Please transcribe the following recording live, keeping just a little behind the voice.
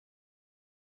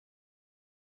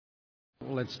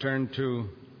Let's turn to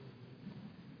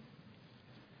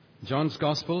John's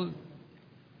Gospel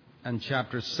and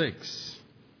chapter 6.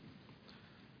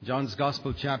 John's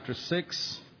Gospel, chapter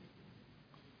 6.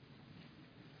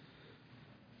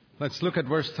 Let's look at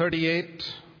verse 38,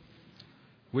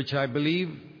 which I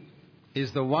believe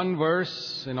is the one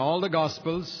verse in all the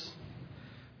Gospels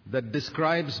that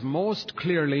describes most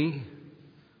clearly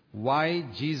why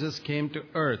Jesus came to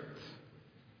earth.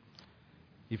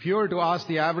 If you were to ask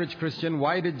the average Christian,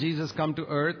 why did Jesus come to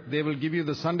earth? They will give you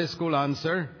the Sunday school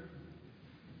answer.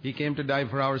 He came to die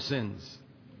for our sins.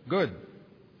 Good.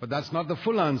 But that's not the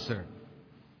full answer.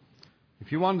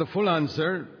 If you want the full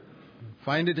answer,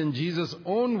 find it in Jesus'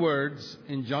 own words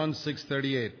in John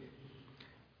 6:38.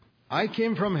 I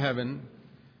came from heaven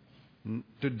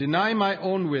to deny my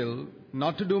own will,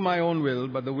 not to do my own will,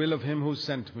 but the will of him who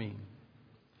sent me.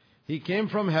 He came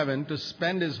from heaven to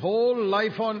spend his whole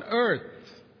life on earth,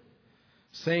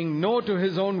 saying no to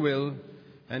his own will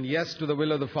and yes to the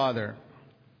will of the Father.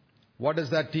 What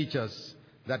does that teach us?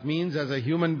 That means as a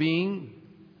human being,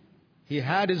 he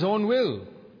had his own will.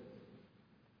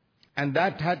 And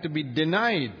that had to be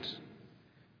denied.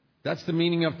 That's the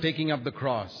meaning of taking up the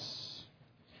cross.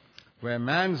 Where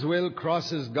man's will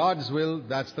crosses God's will,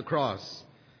 that's the cross.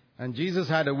 And Jesus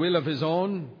had a will of his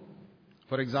own.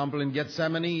 For example, in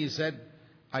Gethsemane, he said,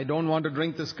 I don't want to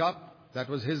drink this cup. That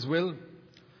was his will.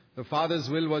 The Father's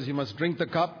will was you must drink the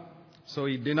cup. So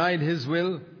he denied his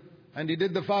will and he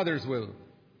did the Father's will.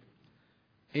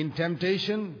 In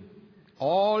temptation,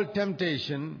 all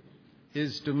temptation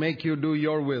is to make you do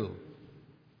your will.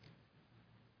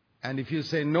 And if you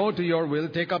say no to your will,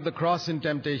 take up the cross in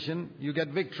temptation, you get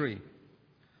victory.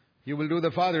 You will do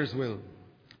the Father's will.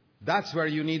 That's where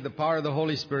you need the power of the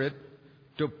Holy Spirit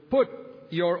to put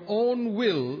your own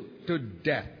will to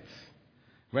death.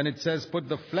 When it says put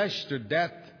the flesh to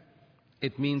death,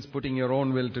 it means putting your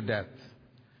own will to death.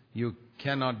 You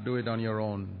cannot do it on your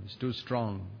own. It's too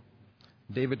strong.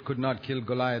 David could not kill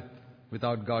Goliath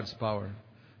without God's power.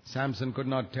 Samson could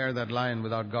not tear that lion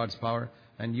without God's power.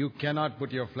 And you cannot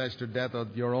put your flesh to death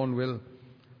of your own will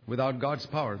without God's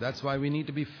power. That's why we need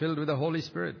to be filled with the Holy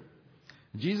Spirit.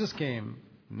 Jesus came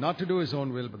not to do his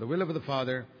own will, but the will of the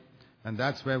Father. And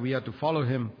that's where we are to follow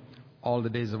him all the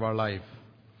days of our life.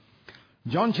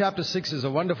 John chapter 6 is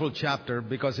a wonderful chapter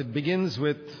because it begins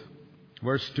with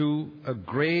verse 2, a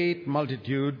great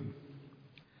multitude,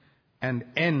 and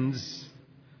ends,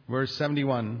 verse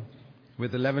 71,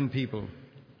 with 11 people.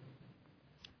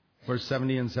 Verse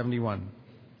 70 and 71.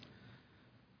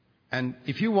 And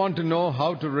if you want to know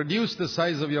how to reduce the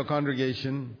size of your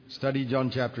congregation, study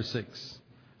John chapter 6.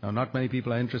 Now, not many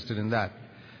people are interested in that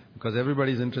because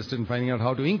everybody is interested in finding out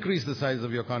how to increase the size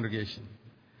of your congregation.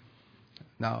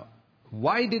 Now,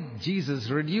 why did Jesus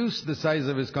reduce the size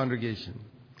of his congregation?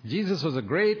 Jesus was a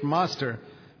great master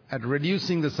at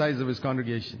reducing the size of his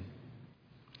congregation.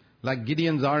 Like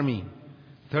Gideon's army,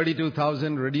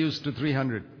 32,000 reduced to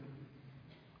 300.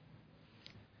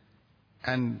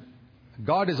 And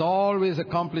God has always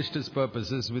accomplished his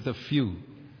purposes with a few.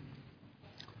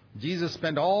 Jesus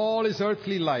spent all his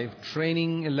earthly life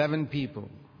training 11 people.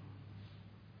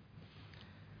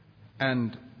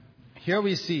 And here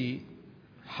we see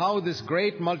how this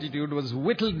great multitude was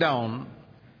whittled down,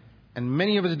 and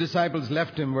many of his disciples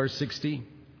left him, verse 60.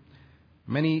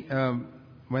 Many,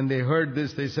 when they heard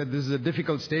this, they said, this is a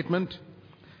difficult statement.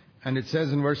 And it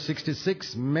says in verse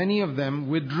 66, many of them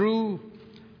withdrew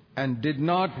and did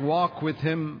not walk with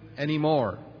him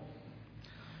anymore.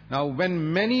 Now,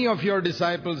 when many of your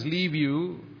disciples leave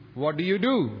you, what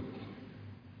do?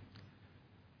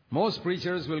 Most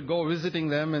preachers will go visiting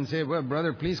them and say, well,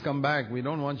 brother, please come back. We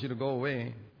don't want you to go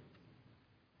away.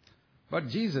 But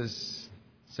Jesus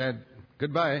said,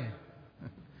 goodbye,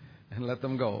 and let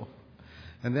them go.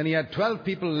 And then he had 12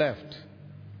 people left.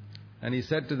 And he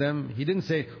said to them, he didn't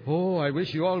say, oh, I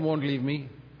wish you all won't leave me.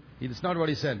 It's not what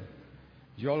he said.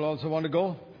 Do you all also want to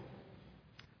go?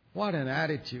 What an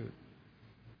attitude.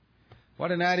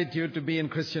 What an attitude to be in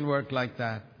Christian work like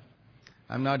that.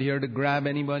 I'm not here to grab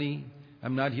anybody.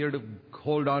 I'm not here to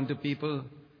hold on to people.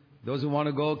 Those who want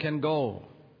to go can go.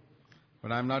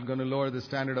 But I'm not going to lower the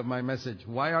standard of my message.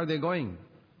 Why are they going?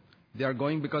 They are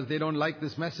going because they don't like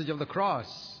this message of the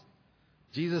cross.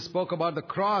 Jesus spoke about the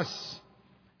cross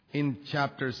in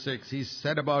chapter 6. He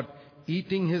said about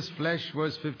eating his flesh,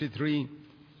 verse 53,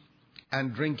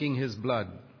 and drinking his blood.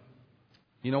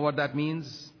 You know what that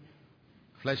means?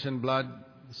 Flesh and blood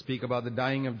speak about the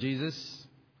dying of Jesus.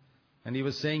 And he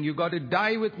was saying, you got to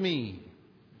die with me.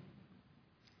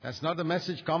 That's not the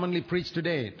message commonly preached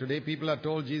today. Today people are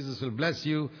told Jesus will bless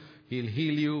you, he'll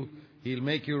heal you, he'll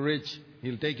make you rich,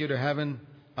 he'll take you to heaven.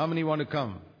 How many want to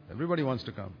come? Everybody wants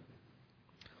to come.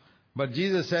 But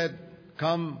Jesus said,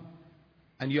 come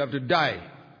and you have to die.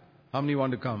 How many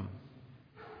want to come?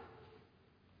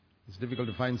 It's difficult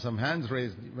to find some hands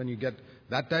raised when you get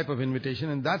that type of invitation,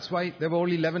 and that's why there were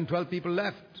only 11, 12 people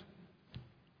left.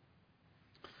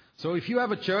 So if you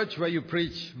have a church where you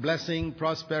preach blessing,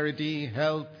 prosperity,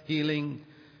 health, healing,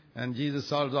 and Jesus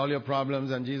solves all your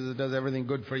problems, and Jesus does everything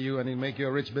good for you, and He'll make you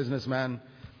a rich businessman,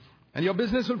 and your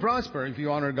business will prosper if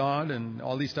you honor God and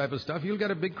all these type of stuff, you'll get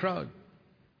a big crowd.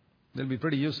 They'll be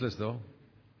pretty useless though.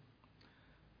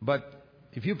 But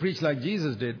if you preach like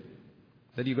Jesus did,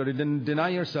 that you've got to deny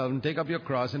yourself and take up your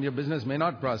cross, and your business may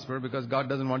not prosper because God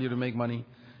doesn't want you to make money.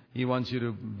 He wants you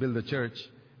to build a church.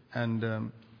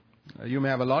 And you may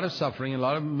have a lot of suffering, a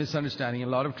lot of misunderstanding, a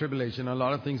lot of tribulation, a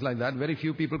lot of things like that. Very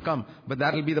few people come. But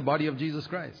that will be the body of Jesus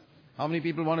Christ. How many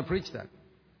people want to preach that?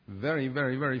 Very,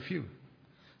 very, very few.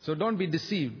 So don't be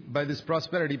deceived by this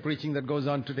prosperity preaching that goes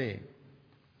on today.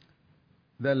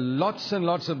 There are lots and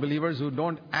lots of believers who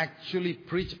don't actually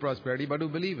preach prosperity, but who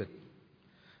believe it.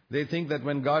 They think that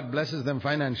when God blesses them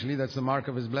financially, that's the mark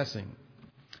of His blessing.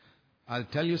 I'll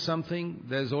tell you something.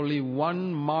 There's only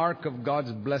one mark of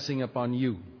God's blessing upon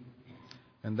you.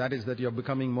 And that is that you're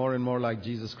becoming more and more like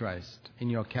Jesus Christ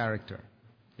in your character.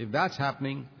 If that's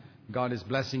happening, God is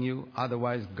blessing you.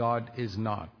 Otherwise, God is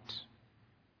not.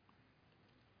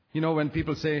 You know, when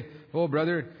people say, oh,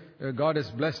 brother, God has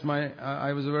blessed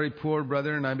I was a very poor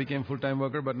brother and I became full-time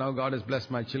worker, but now God has blessed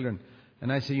my children.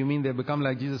 And I say, you mean they've become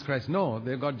like Jesus Christ? No,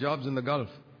 they've got jobs in the Gulf.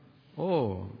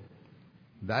 Oh,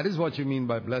 that is what you mean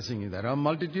by blessing you. There are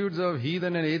multitudes of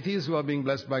heathen and atheists who are being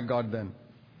blessed by God then.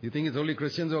 You think it's only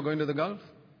Christians who are going to the Gulf?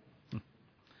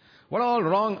 What all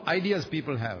wrong ideas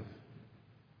people have.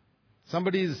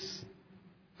 Somebody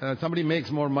makes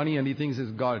more money and he thinks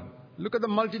it's God. Look at the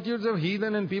multitudes of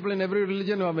heathen and people in every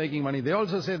religion who are making money. They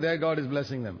also say their God is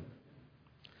blessing them.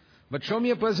 But show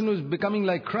me a person who's becoming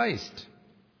like Christ.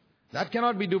 That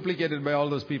cannot be duplicated by all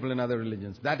those people in other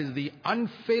religions. That is the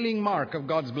unfailing mark of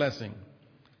God's blessing.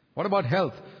 What about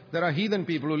health? There are heathen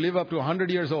people who live up to 100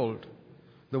 years old.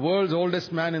 The world's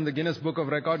oldest man in the Guinness Book of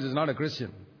Records is not a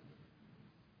Christian.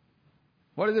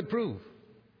 What does it prove?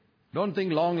 Don't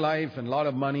think long life and a lot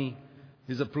of money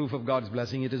is a proof of God's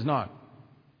blessing. It is not.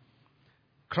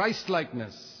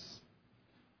 Christ-likeness.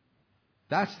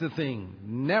 That's the thing.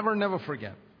 Never, never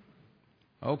forget.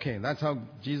 Okay, that's how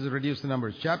Jesus reduced the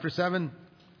numbers. Chapter 7,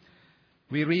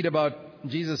 we read about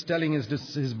Jesus telling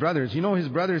his brothers. You know, his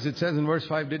brothers, it says in verse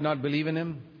 5, did not believe in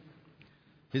Him.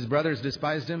 His brothers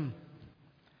despised Him.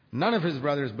 None of His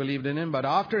brothers believed in Him, but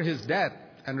after His death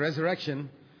and resurrection,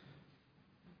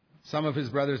 some of His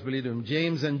brothers believed in Him.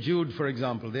 James and Jude, for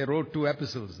example, they wrote 2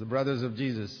 epistles, the brothers of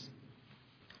Jesus.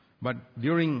 But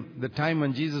during the time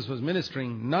when Jesus was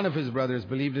ministering, none of His brothers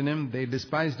believed in Him. They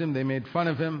despised Him. They made fun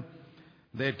of Him.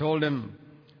 They told Him,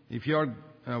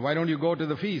 why don't you go to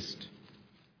the feast?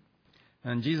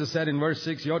 And Jesus said in verse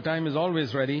 6, your time is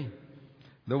always ready.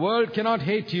 The world cannot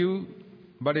hate you,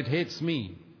 but it hates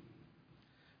me.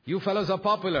 You fellows are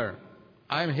popular.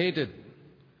 I am hated.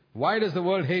 Why does the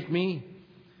world hate me?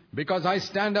 Because I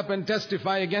stand up and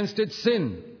testify against its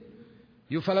sin.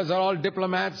 You fellows are all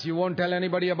diplomats. You won't tell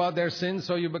anybody about their sins,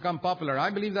 so you become popular. I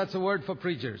believe that's a word for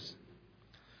preachers.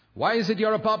 Why is it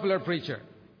you're a popular preacher?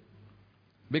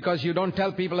 Because you don't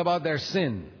tell people about their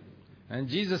sin. And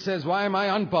Jesus says, why am I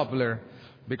unpopular?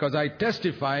 Because I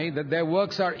testify that their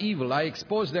works are evil. I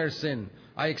expose their sin.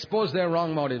 I expose their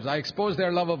wrong motives. I expose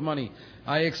their love of money.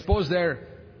 I expose their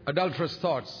adulterous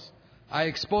thoughts. I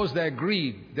expose their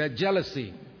greed, their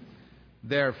jealousy,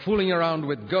 their fooling around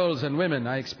with girls and women.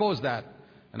 I expose that.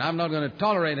 And I'm not going to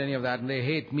tolerate any of that. And they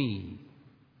hate me.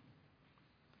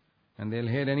 And they'll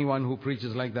hate anyone who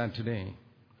preaches like that today.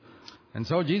 And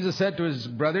so Jesus said to His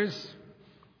brothers,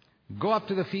 go up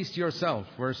to the feast yourself.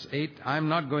 Verse 8, I'm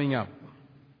not going up.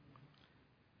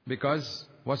 Because,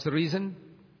 what's the reason?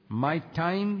 My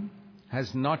time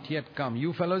has not yet come.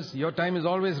 You fellows, your time is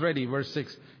always ready. Verse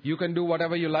 6, you can do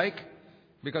whatever you like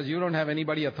because you don't have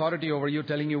anybody authority over you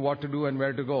telling you what to do and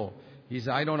where to go. He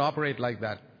said, I don't operate like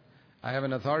that. I have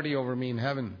an authority over me in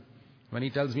heaven. When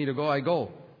He tells me to go, I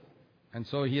go. And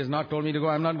so He has not told me to go,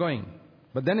 I'm not going.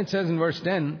 But then it says in verse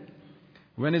 10,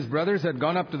 when His brothers had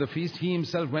gone up to the feast, He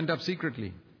Himself went up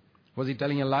secretly. Was He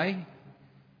telling a lie?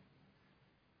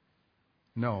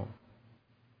 No.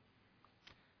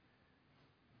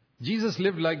 Jesus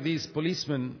lived like these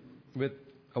policemen with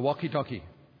a walkie-talkie.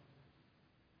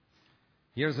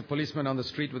 Here's a policeman on the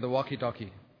street with a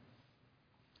walkie-talkie.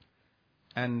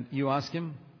 And you ask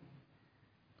him,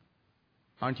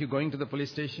 aren't you going to the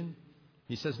police station?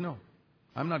 He says, no,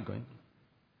 I'm not going.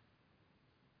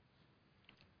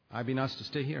 I've been asked to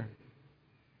stay here.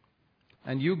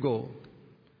 And you go.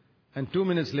 And 2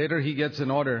 minutes later, he gets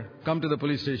an order, come to the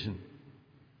police station.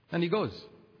 And he goes.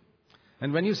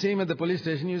 And when you see him at the police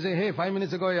station, you say, hey, 5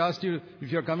 minutes ago I asked you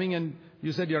if you're coming and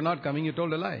you said you're not coming. You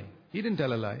told a lie. He didn't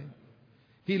tell a lie.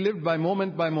 He lived by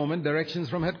moment directions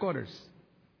from headquarters.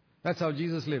 That's how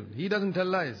Jesus lived. He doesn't tell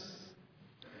lies.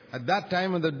 At that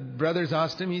time when the brothers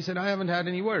asked him, he said, I haven't had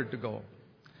any word to go.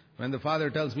 When the Father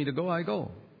tells me to go, I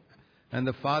go. And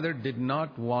the Father did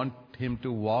not want him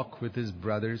to walk with his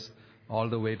brothers all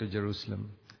the way to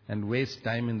Jerusalem and waste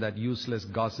time in that useless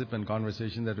gossip and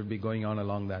conversation that would be going on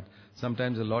along that.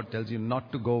 Sometimes the Lord tells you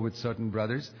not to go with certain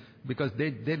brothers because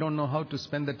they don't know how to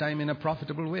spend the time in a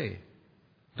profitable way.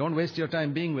 Don't waste your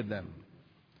time being with them.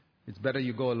 It's better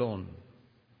you go alone.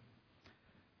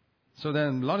 So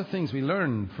then a lot of things we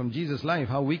learn from Jesus' life,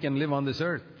 how we can live on this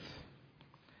earth.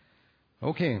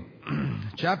 Okay,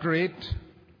 chapter 8,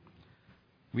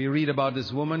 we read about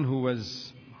this woman who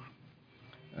was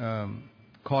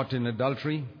caught in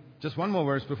adultery. Just one more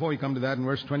verse before we come to that, in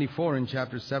verse 24 in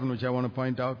chapter 7, which I want to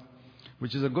point out,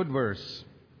 which is a good verse.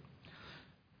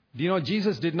 Do you know,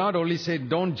 Jesus did not only say,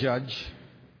 don't judge,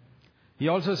 he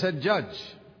also said, judge.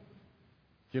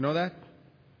 Do you know that?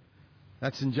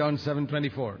 That's in John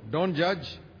 7:24. Don't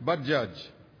judge, but judge.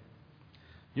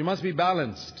 You must be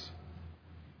balanced.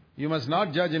 You must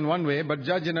not judge in one way, but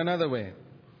judge in another way.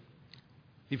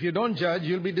 If you don't judge,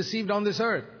 you'll be deceived on this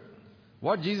earth.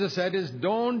 What Jesus said is,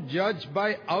 don't judge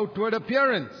by outward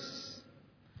appearance,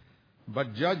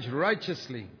 but judge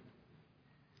righteously.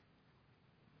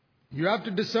 You have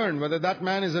to discern whether that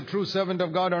man is a true servant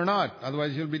of God or not.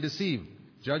 Otherwise, you'll be deceived.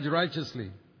 Judge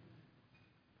righteously.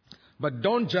 But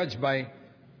don't judge by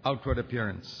outward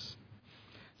appearance.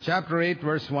 Chapter 8,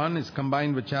 verse 1 is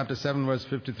combined with chapter 7, verse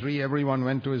 53. Everyone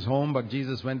went to his home, but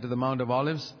Jesus went to the Mount of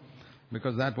Olives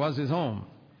because that was his home.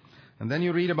 And then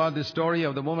you read about the story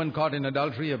of the woman caught in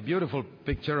adultery, a beautiful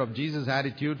picture of Jesus'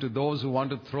 attitude to those who want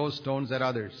to throw stones at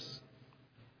others.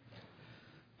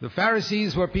 The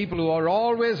Pharisees were people who are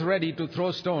always ready to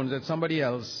throw stones at somebody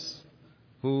else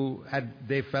who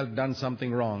they felt done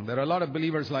something wrong. There are a lot of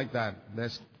believers like that. Their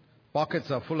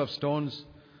pockets are full of stones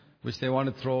which they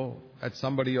want to throw at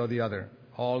somebody or the other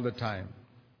all the time.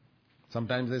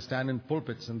 Sometimes they stand in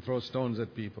pulpits and throw stones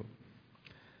at people.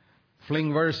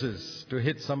 Fling verses to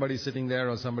hit somebody sitting there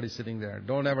or somebody sitting there.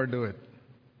 Don't ever do it.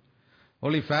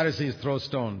 Only Pharisees throw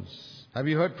stones. Have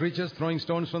you heard preachers throwing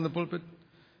stones from the pulpit?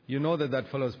 You know that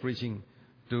fellow is preaching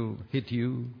to hit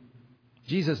you.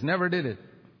 Jesus never did it.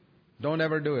 Don't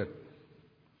ever do it.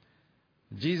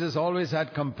 Jesus always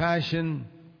had compassion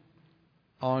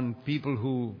on people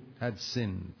who had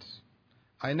sinned.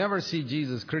 I never see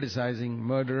Jesus criticizing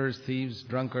murderers, thieves,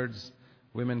 drunkards,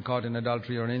 women caught in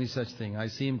adultery or any such thing. I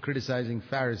see him criticizing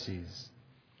Pharisees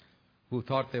who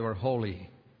thought they were holy.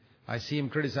 I see him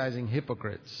criticizing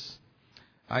hypocrites.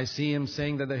 I see him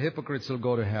saying that the hypocrites will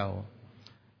go to hell.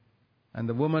 And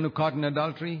the woman who caught in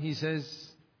adultery, he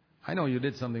says, I know you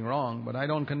did something wrong, but I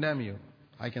don't condemn you.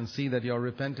 I can see that you're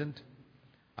repentant.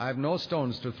 I have no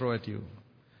stones to throw at you.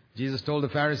 Jesus told the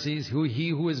Pharisees, he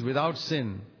who is without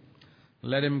sin,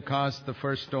 let him cast the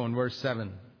first stone, verse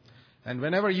 7. And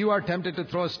whenever you are tempted to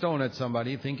throw a stone at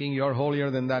somebody, thinking you're holier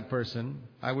than that person,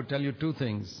 I would tell you two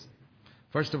things.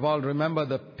 First of all, remember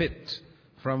the pit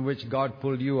from which God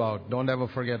pulled you out. Don't ever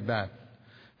forget that.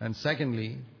 And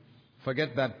secondly,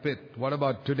 forget that pit. What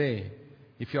about today?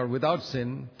 If you're without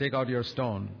sin, take out your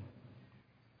stone.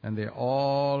 And they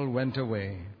all went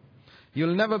away.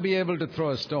 You'll never be able to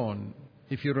throw a stone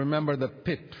if you remember the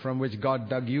pit from which God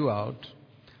dug you out,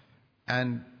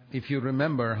 and if you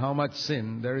remember how much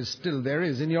sin there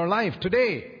is in your life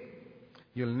today.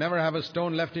 You'll never have a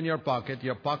stone left in your pocket.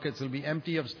 Your pockets will be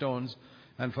empty of stones,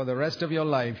 and for the rest of your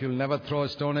life, you'll never throw a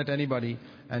stone at anybody,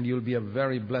 and you'll be a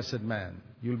very blessed man.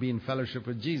 You'll be in fellowship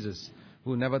with Jesus,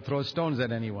 who never throws stones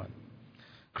at anyone.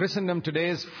 Christendom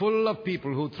today is full of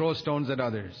people who throw stones at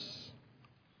others.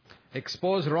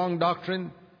 Expose wrong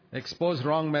doctrine, expose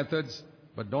wrong methods,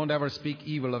 but don't ever speak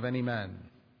evil of any man.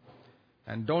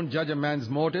 And don't judge a man's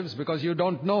motives because you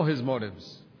don't know his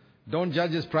motives. Don't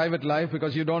judge his private life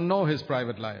because you don't know his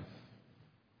private life.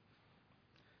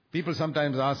 People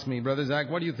sometimes ask me, Brother Zach,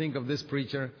 what do you think of this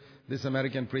preacher, this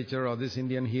American preacher or this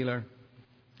Indian healer?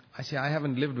 I say, I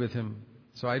haven't lived with him,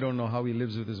 so I don't know how he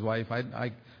lives with his wife.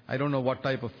 I don't know what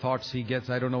type of thoughts he gets.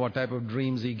 I don't know what type of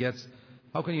dreams he gets.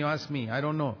 How can you ask me? I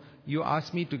don't know. You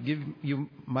ask me to give you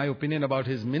my opinion about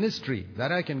his ministry.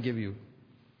 That I can give you.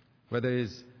 Whether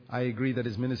I agree that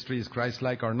his ministry is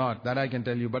Christ-like or not, that I can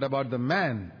tell you. But about the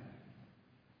man,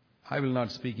 I will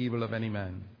not speak evil of any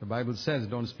man. The Bible says,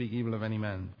 don't speak evil of any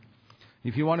man.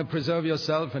 If you want to preserve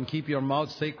yourself and keep your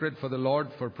mouth sacred for the Lord,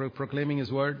 for proclaiming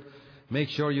His word, make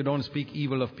sure you don't speak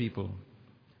evil of people.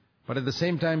 But at the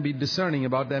same time, be discerning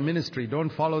about their ministry. Don't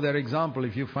follow their example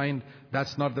if you find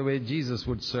that's not the way Jesus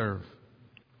would serve.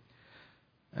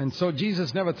 And so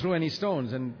Jesus never threw any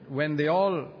stones. And when they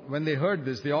heard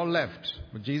this, they all left.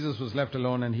 But Jesus was left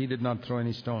alone and He did not throw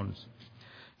any stones.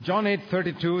 John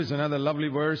 8:32 is another lovely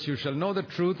verse. You shall know the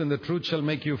truth, and the truth shall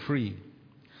make you free.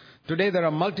 Today there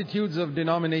are multitudes of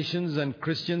denominations and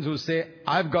Christians who say,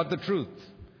 I've got the truth.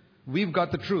 We've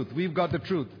got the truth. We've got the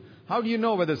truth. How do you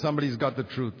know whether somebody's got the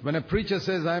truth? When a preacher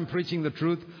says, I'm preaching the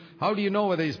truth, how do you know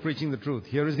whether he's preaching the truth?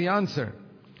 Here is the answer.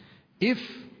 If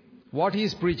what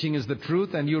he's preaching is the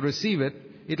truth and you receive it,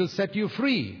 it'll set you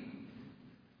free.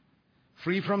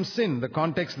 Free from sin. The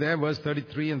context there, verse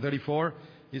 33 and 34,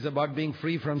 is about being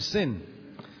free from sin.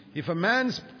 If a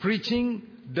man's preaching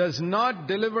does not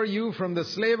deliver you from the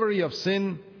slavery of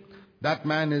sin, that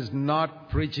man is not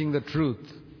preaching the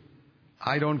truth.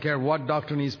 I don't care what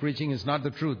doctrine he's preaching, it's not the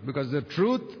truth. Because the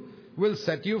truth will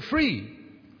set you free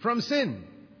from sin.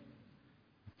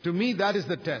 To me, that is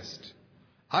the test.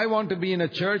 I want to be in a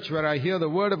church where I hear the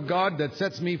Word of God that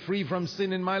sets me free from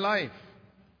sin in my life.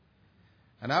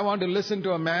 And I want to listen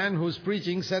to a man whose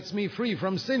preaching sets me free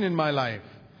from sin in my life.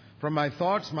 From my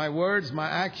thoughts, my words, my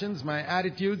actions, my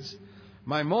attitudes,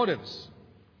 my motives.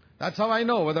 That's how I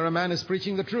know whether a man is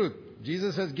preaching the truth.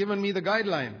 Jesus has given me the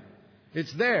guideline.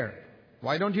 It's there.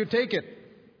 Why don't you take it?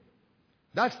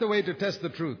 That's the way to test the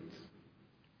truth.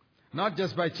 Not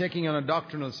just by checking on a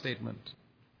doctrinal statement.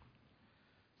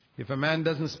 If a man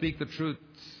doesn't speak the truth,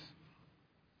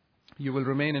 you will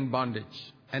remain in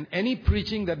bondage. And any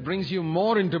preaching that brings you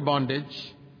more into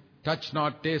bondage, touch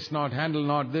not, taste not, handle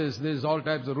not, this, all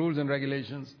types of rules and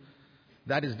regulations,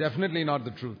 that is definitely not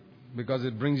the truth, because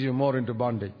it brings you more into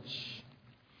bondage.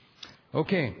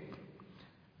 Okay.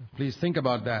 Please think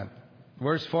about that.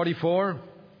 Verse 44.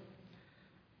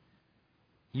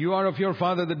 You are of your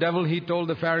father the devil, he told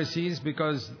the Pharisees,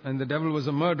 and the devil was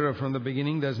a murderer from the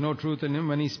beginning. There's no truth in him.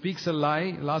 When he speaks a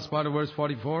lie, last part of verse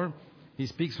 44, he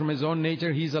speaks from his own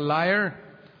nature. He's a liar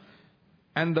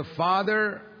and the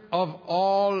father of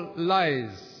all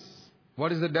lies.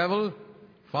 What is the devil?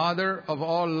 Father of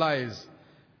all lies.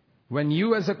 When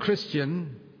you as a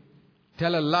Christian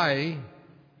tell a lie,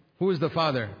 who is the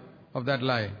father of that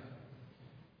lie?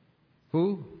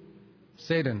 Who?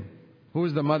 Satan. Who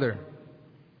is the mother?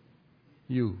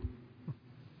 You.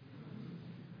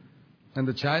 And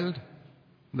the child?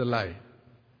 The lie.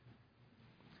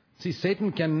 See,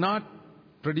 Satan cannot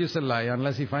produce a lie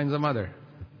unless he finds a mother.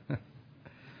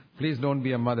 Please don't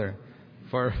be a mother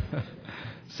for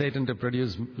Satan to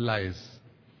produce lies.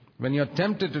 When you're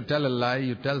tempted to tell a lie,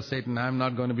 you tell Satan, I'm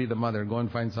not going to be the mother. Go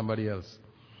and find somebody else.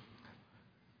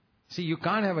 See, you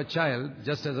can't have a child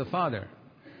just as a father.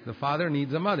 The father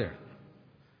needs a mother.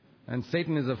 And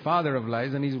Satan is the father of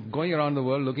lies, and he's going around the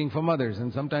world looking for mothers.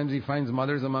 And sometimes he finds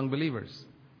mothers among believers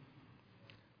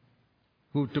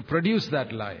who to produce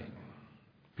that lie.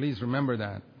 Please remember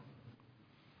that.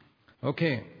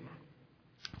 Okay.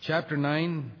 Chapter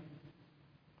 9,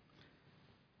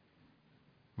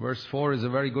 verse 4 is a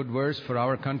very good verse for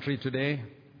our country today.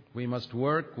 We must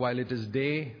work while it is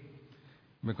day,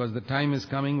 because the time is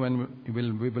coming when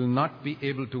we will not be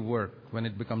able to work when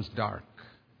it becomes dark.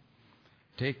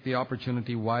 Take the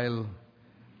opportunity while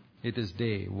it is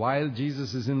day. While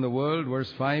Jesus is in the world,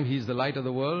 verse 5, He's the light of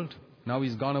the world. Now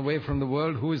He's gone away from the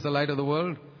world. Who is the light of the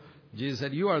world? Jesus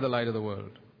said, you are the light of the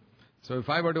world. So if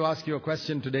I were to ask you a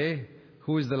question today,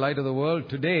 who is the light of the world?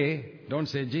 Today, don't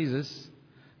say Jesus.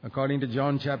 According to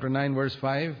John chapter 9, verse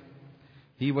 5,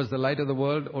 He was the light of the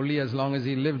world only as long as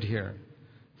He lived here.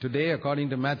 Today, according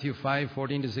to Matthew 5,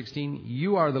 14 to 16,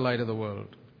 you are the light of the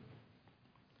world.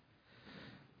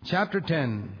 Chapter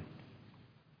 10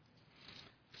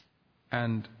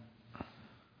 and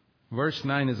verse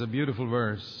 9 is a beautiful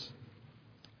verse.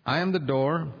 I am the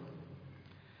door.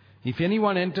 If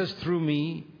anyone enters through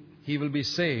me, he will be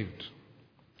saved.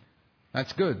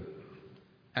 That's good.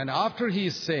 And after he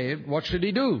is saved, what should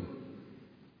he do?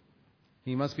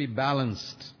 He must be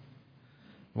balanced.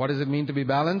 What does it mean to be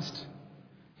balanced?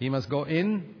 He must go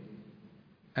in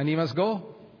and he must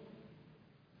go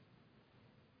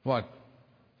what?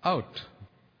 Out.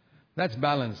 That's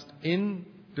balanced. In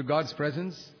to God's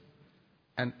presence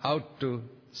and out to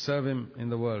serve Him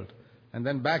in the world. And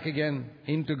then back again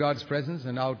into God's presence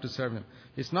and out to serve Him.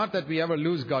 It's not that we ever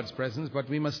lose God's presence, but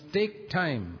we must take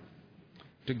time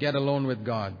to get alone with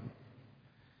God.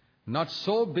 Not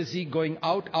so busy going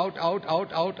out.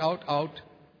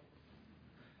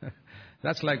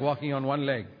 That's like walking on one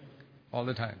leg all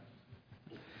the time.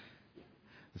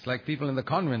 It's like people in the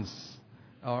convents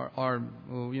or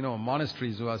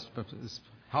monasteries who are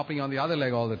hopping on the other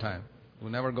leg all the time,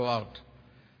 who never go out.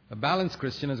 A balanced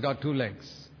Christian has got two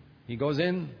legs. He goes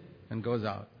in and goes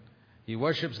out. He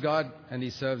worships God and he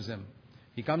serves Him.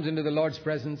 He comes into the Lord's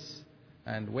presence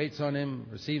and waits on Him,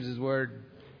 receives His word,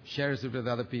 shares it with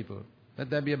other people.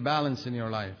 Let there be a balance in your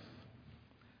life.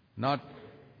 I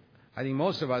think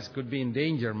most of us could be in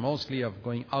danger mostly of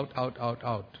going out.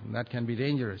 And that can be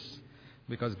dangerous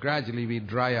because gradually we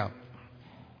dry up.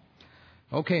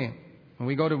 Okay,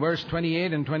 we go to verse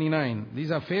 28 and 29.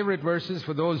 These are favorite verses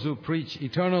for those who preach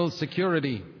eternal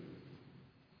security.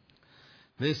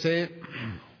 They say,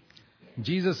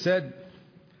 Jesus said,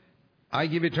 I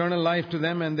give eternal life to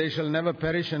them, and they shall never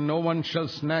perish, and no one shall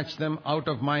snatch them out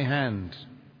of my hand.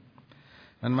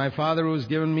 And my Father who has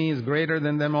given me is greater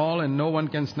than them all, and no one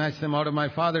can snatch them out of my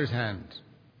Father's hand.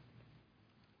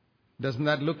 Doesn't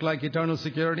that look like eternal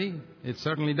security? It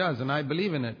certainly does, and I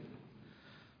believe in it.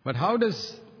 But how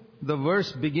does the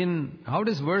verse begin? How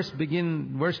does verse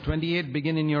 28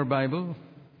 begin in your Bible?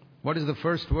 What is the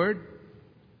first word?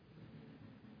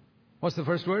 What's the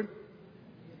first word?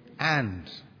 And.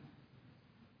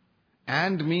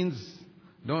 And means,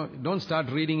 don't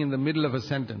start reading in the middle of a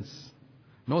sentence.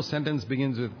 No sentence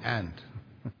begins with and.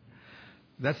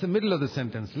 That's the middle of the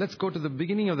sentence. Let's go to the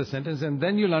beginning of the sentence, and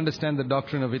then you'll understand the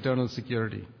doctrine of eternal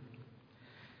security.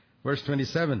 Verse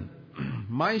 27.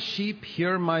 My sheep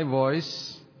hear my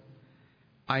voice.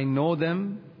 I know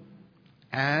them,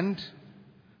 and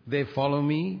they follow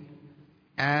me,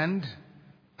 and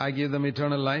I give them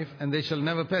eternal life, and they shall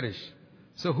never perish.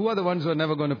 So who are the ones who are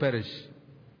never going to perish?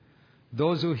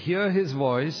 Those who hear His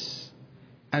voice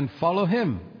and follow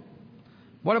Him.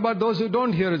 What about those who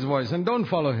don't hear His voice and don't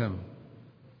follow Him?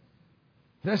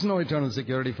 There's no eternal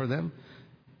security for them.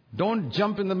 Don't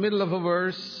jump in the middle of a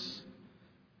verse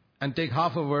and take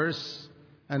half a verse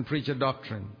and preach a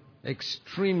doctrine.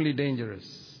 Extremely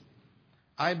dangerous.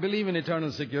 I believe in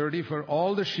eternal security for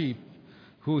all the sheep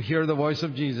who hear the voice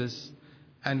of Jesus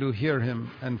and who hear Him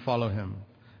and follow Him.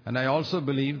 And I also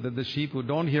believe that the sheep who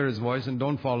don't hear His voice and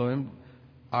don't follow Him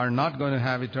are not going to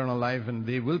have eternal life, and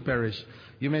they will perish.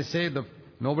 You may say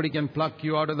nobody can pluck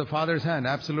you out of the Father's hand.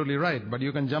 Absolutely right. But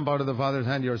you can jump out of the Father's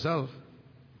hand yourself.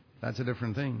 That's a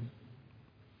different thing.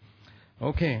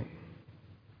 Okay.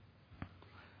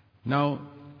 Now,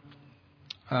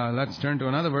 let's turn to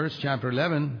another verse, chapter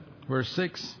 11, verse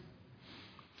 6.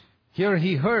 Here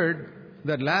he heard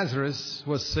that Lazarus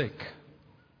was sick.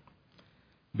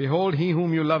 Behold, he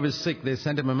whom you love is sick. They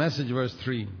sent him a message, verse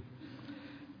 3.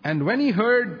 And when he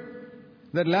heard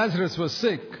that Lazarus was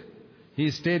sick, he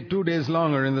stayed 2 days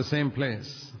longer in the same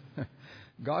place.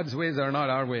 God's ways are not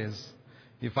our ways.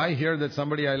 If I hear that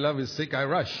somebody I love is sick, I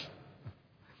rush.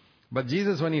 But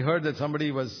Jesus, when He heard that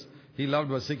somebody He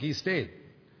loved was sick, He stayed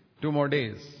 2 more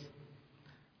days.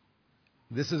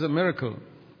 This is a miracle,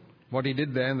 what He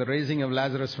did there in the raising of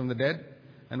Lazarus from the dead.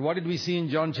 And what did we see in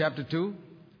John chapter 2?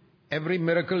 Every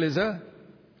miracle is a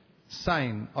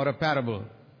sign or a parable.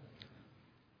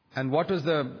 And what was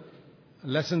the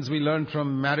lessons we learned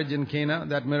from marriage in Cana,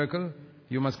 that miracle?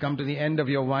 You must come to the end of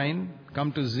your wine,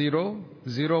 come to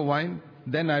zero wine,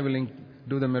 then I will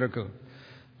do the miracle.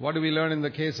 What do we learn in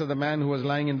the case of the man who was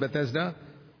lying in Bethesda?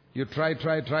 You try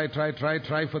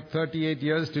for 38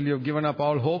 years till you've given up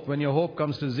all hope. When your hope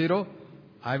comes to zero,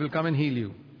 I will come and heal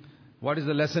you. What is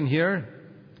the lesson here?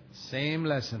 Same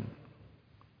lesson.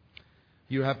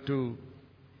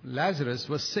 Lazarus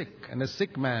was sick, and a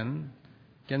sick man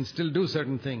can still do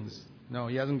certain things. No,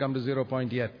 he hasn't come to 0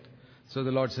 point yet. So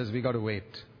the Lord says, we got to wait.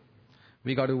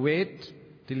 We got to wait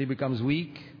till he becomes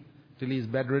weak, till he's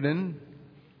bedridden,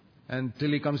 and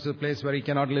till he comes to a place where he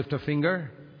cannot lift a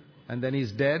finger, and then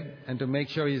he's dead. And to make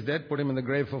sure he's dead, put him in the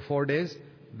grave for 4 days,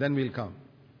 then we'll come.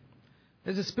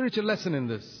 There's a spiritual lesson in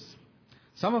this.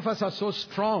 Some of us are so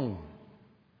strong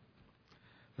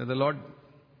that the Lord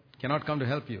cannot come to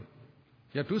help you.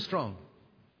 You're too strong.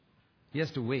 He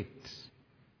has to wait.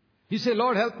 You say,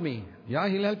 Lord, help me. Yeah,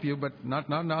 He'll help you, but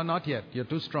not yet. You're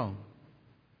too strong.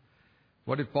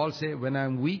 What did Paul say? When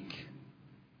I'm weak,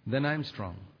 then I'm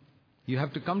strong. You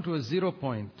have to come to a 0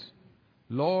 point.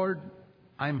 Lord,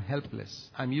 I'm helpless.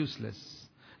 I'm useless.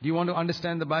 Do you want to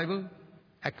understand the Bible?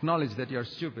 Acknowledge that you're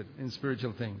stupid in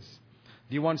spiritual things.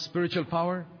 Do you want spiritual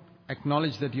power?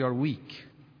 Acknowledge that you're weak.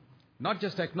 Not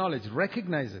just acknowledge,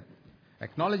 recognize it.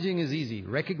 Acknowledging is easy.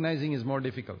 Recognizing is more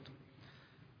difficult.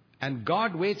 And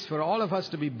God waits for all of us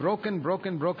to be broken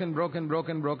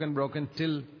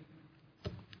till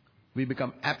we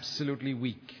become absolutely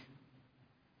weak.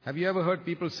 Have you ever heard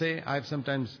people say, I've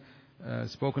sometimes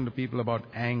spoken to people about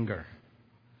anger.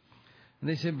 And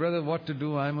they say, brother, what to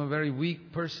do? I'm a very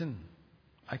weak person.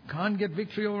 I can't get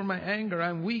victory over my anger.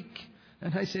 I'm weak.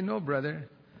 And I say, no, brother.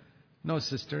 No,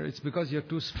 sister. It's because you're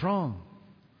too strong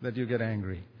that you get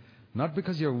angry. Not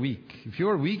because you're weak. If you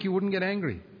were weak, you wouldn't get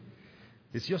angry.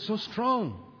 It's you're so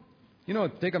strong. You know,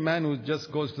 take a man who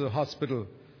just goes to the hospital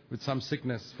with some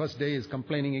sickness. First day is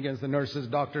complaining against the nurses,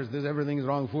 doctors, everything is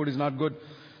wrong, food is not good.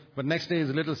 But next day is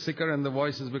a little sicker and the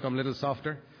voice has become a little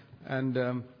softer.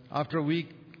 And after a week,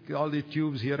 all the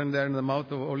tubes here and there in the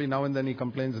mouth, only now and then he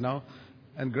complains now.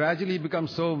 And gradually he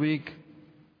becomes so weak,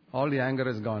 all the anger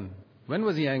is gone. When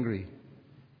was he angry?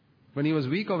 When he was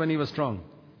weak or when he was strong?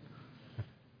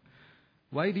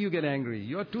 Why do you get angry?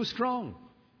 You are too strong.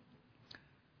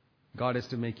 God has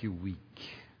to make you weak.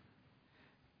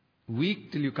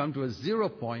 Weak till you come to a 0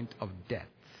 point of death.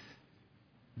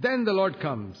 Then the Lord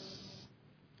comes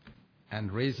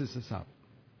and raises us up.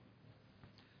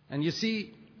 And you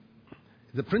see,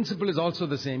 the principle is also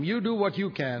the same. You do what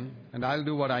you can, and I'll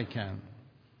do what I can.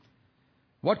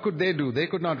 What could they do? They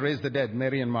could not raise the dead,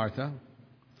 Mary and Martha.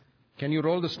 Can you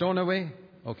roll the stone away?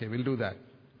 Okay, we'll do that.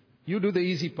 You do the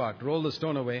easy part, roll the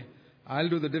stone away. I'll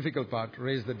do the difficult part,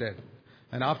 raise the dead.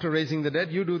 And after raising the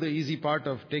dead, you do the easy part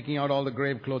of taking out all the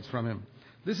grave clothes from him.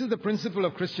 This is the principle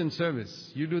of Christian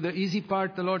service. You do the easy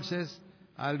part, the Lord says.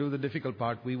 I'll do the difficult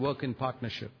part. We work in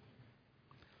partnership.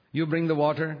 You bring the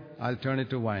water, I'll turn it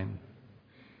to wine.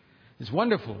 It's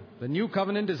wonderful. The new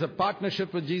covenant is a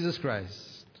partnership with Jesus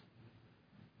Christ.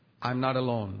 I'm not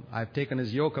alone. I've taken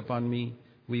his yoke upon me.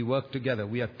 We work together.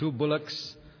 We are two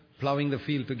bullocks plowing the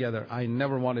field together. I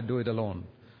never want to do it alone.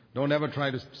 Don't ever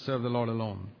try to serve the Lord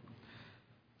alone.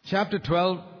 Chapter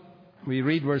 12, we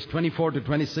read verse 24 to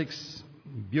 26.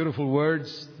 Beautiful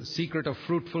words, the secret of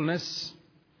fruitfulness.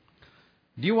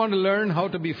 Do you want to learn how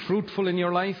to be fruitful in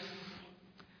your life?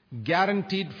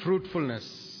 Guaranteed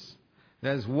fruitfulness.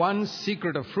 There's one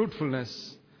secret of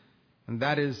fruitfulness, and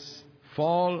that is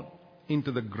fall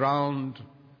into the ground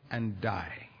and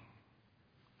die.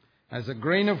 As a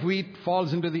grain of wheat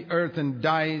falls into the earth and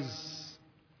dies,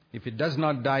 if it does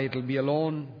not die, it will be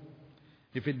alone.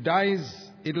 If it dies,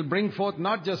 it will bring forth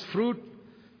not just fruit,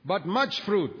 but much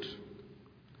fruit.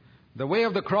 The way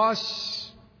of the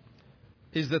cross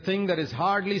is the thing that is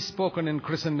hardly spoken in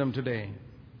Christendom today.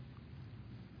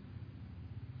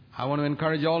 I want to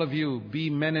encourage all of you, be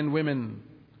men and women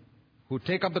who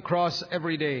take up the cross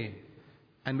every day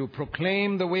and who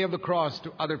proclaim the way of the cross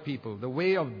to other people, the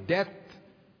way of death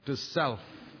to self.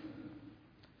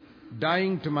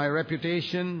 Dying to my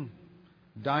reputation,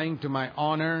 dying to my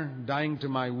honor, dying to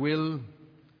my will,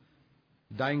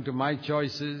 dying to my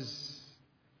choices,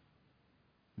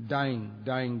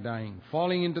 dying,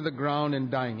 falling into the ground and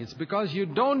dying. It's because you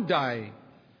don't die,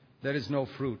 there is no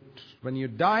fruit. When you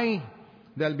die,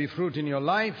 there'll be fruit in your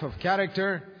life of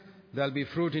character, there'll be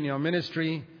fruit in your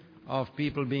ministry of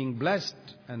people being blessed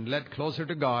and led closer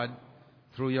to God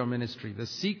through your ministry. The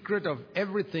secret of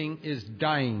everything is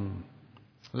dying.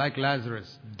 Like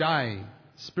Lazarus, die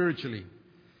spiritually.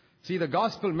 See, the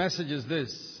gospel message is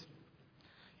this.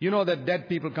 You know that dead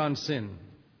people can't sin.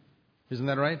 Isn't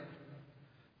that right?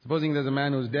 Supposing there's a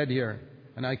man who's dead here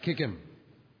and I kick him.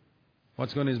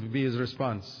 What's going to be his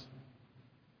response?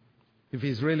 If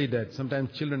he's really dead,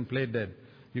 sometimes children play dead.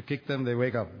 You kick them, they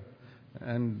wake up.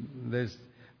 And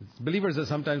believers are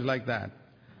sometimes like that.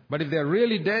 But if they're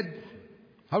really dead,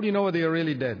 how do you know whether they're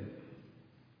really dead?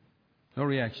 No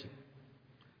reaction.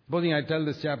 Supposing I tell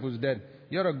this chap who's dead,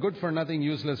 you're a good-for-nothing,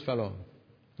 useless fellow.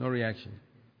 No reaction.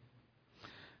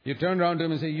 You turn around to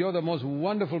him and say, you're the most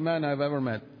wonderful man I've ever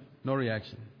met. No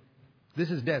reaction. This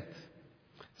is death.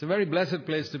 It's a very blessed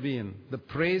place to be in. The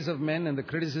praise of men and the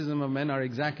criticism of men are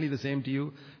exactly the same to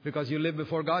you because you live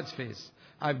before God's face.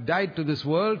 I've died to this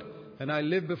world and I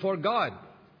live before God.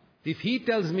 If He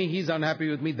tells me He's unhappy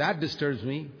with me, that disturbs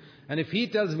me. And if He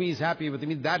tells me He's happy with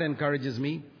me, that encourages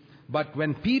me. But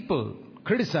when people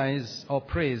criticize or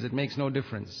praise, it makes no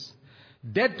difference.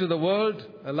 Dead to the world,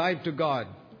 alive to God.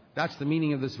 That's the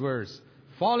meaning of this verse.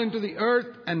 Fall into the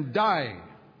earth and die.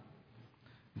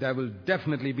 There will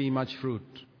definitely be much fruit.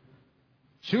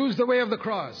 Choose the way of the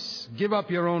cross. Give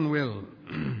up your own will.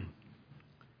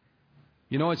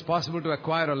 You know, it's possible to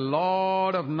acquire a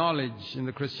lot of knowledge in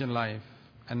the Christian life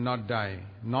and not die.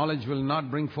 Knowledge will not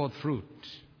bring forth fruit.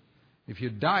 If you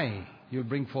die, you'll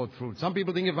bring forth fruit. Some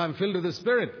people think if I'm filled with the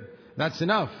Spirit, that's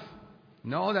enough.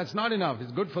 No, that's not enough.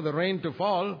 It's good for the rain to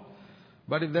fall.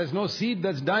 But if there's no seed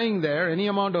that's dying there, any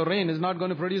amount of rain is not going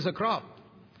to produce a crop.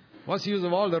 What's the use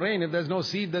of all the rain if there's no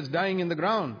seed that's dying in the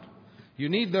ground? You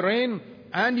need the rain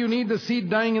and you need the seed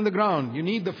dying in the ground. You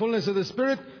need the fullness of the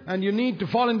Spirit and you need to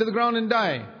fall into the ground and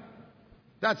die.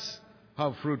 That's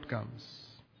how fruit comes.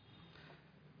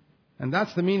 And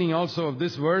that's the meaning also of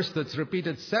this verse that's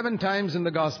repeated 7 times in the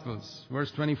Gospels.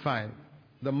 Verse 25.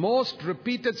 The most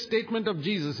repeated statement of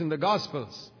Jesus in the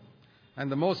Gospels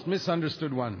and the most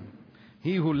misunderstood one.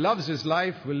 He who loves his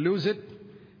life will lose it.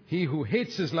 He who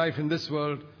hates his life in this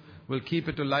world will keep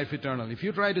it to life eternal. If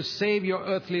you try to save your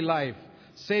earthly life,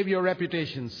 save your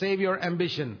reputation, save your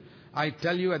ambition, I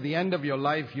tell you at the end of your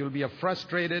life you'll be a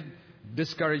frustrated,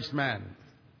 discouraged man.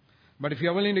 But if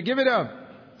you're willing to give it up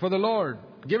for the Lord,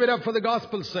 give it up for the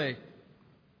gospel's sake,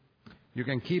 you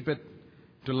can keep it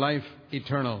to life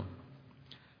eternal.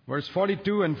 Verse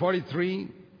 42 and 43,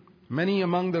 many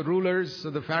among the rulers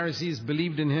of the Pharisees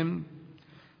believed in him,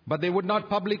 but they would not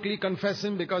publicly confess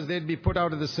him because they'd be put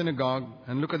out of the synagogue.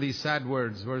 And look at these sad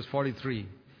words, verse 43.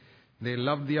 They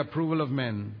loved the approval of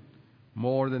men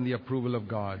more than the approval of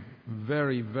God.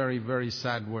 Very, very, very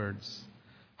sad words.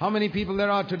 How many people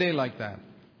there are today like that?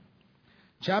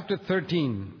 Chapter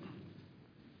 13.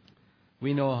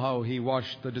 We know how he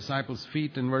washed the disciples'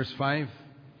 feet in verse 5.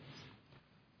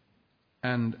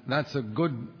 And that's a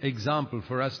good example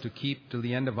for us to keep till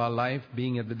the end of our life,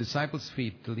 being at the disciples'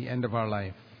 feet till the end of our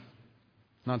life,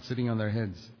 not sitting on their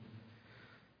heads.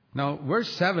 Now, verse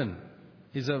 7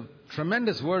 is a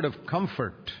tremendous word of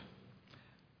comfort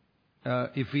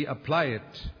if we apply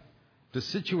it to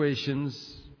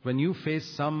situations when you face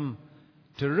some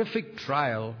terrific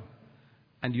trial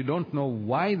and you don't know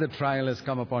why the trial has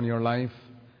come upon your life.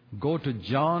 Go to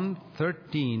John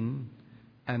 13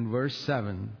 and verse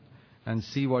 7 and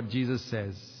see what Jesus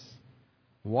says.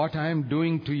 What I am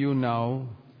doing to you now,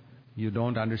 you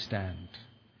don't understand.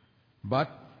 But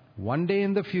one day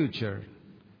in the future,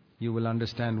 you will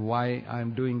understand why I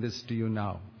am doing this to you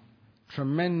now.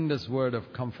 Tremendous word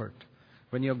of comfort.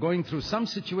 When you're going through some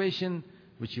situation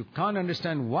which you can't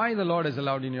understand why the Lord has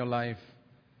allowed in your life,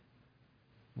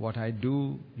 what I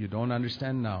do, you don't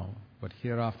understand now, but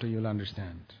hereafter you'll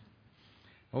understand.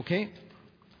 Okay?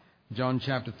 John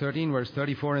chapter 13, verse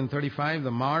 34 and 35,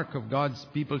 the mark of God's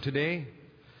people today.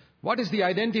 What is the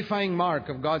identifying mark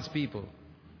of God's people?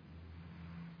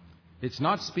 It's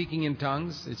not speaking in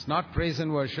tongues. It's not praise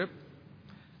and worship.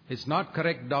 It's not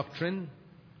correct doctrine.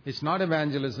 It's not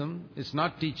evangelism. It's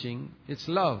not teaching. It's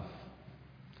love.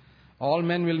 All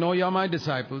men will know you are my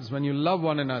disciples when you love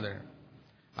one another.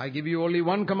 I give you only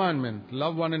one commandment,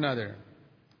 love one another.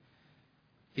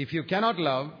 If you cannot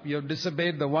love, you have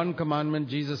disobeyed the one commandment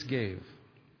Jesus gave.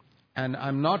 And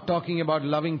I'm not talking about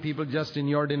loving people just in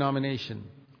your denomination.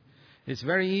 It's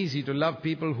very easy to love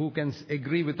people who can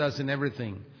agree with us in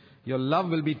everything. Your love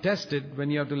will be tested when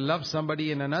you have to love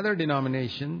somebody in another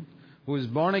denomination who is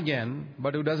born again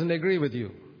but who doesn't agree with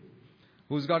you,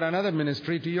 who's got another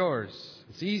ministry to yours.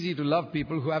 It's easy to love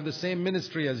people who have the same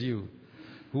ministry as you,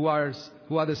 who are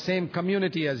the same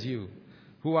community as you,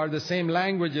 who are the same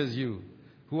language as you,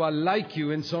 who are like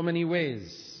you in so many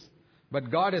ways. But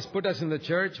God has put us in the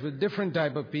church with different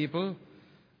type of people,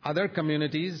 other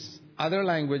communities, other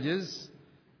languages.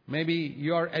 Maybe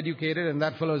you are educated and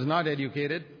that fellow is not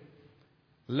educated.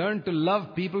 Learn to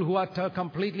love people who are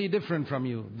completely different from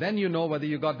you. Then you know whether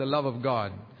you got the love of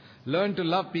God. Learn to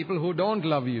love people who don't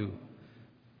love you,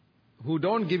 who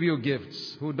don't give you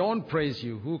gifts, who don't praise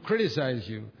you, who criticize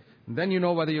you. Then you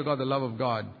know whether you got the love of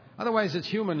God. Otherwise, it's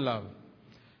human love.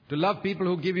 To love people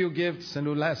who give you gifts and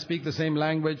who speak the same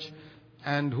language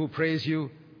and who praise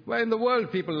you. Well, in the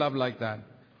world, people love like that.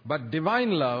 But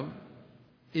divine love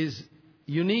is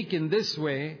unique in this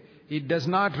way. It does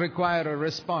not require a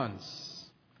response.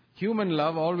 Human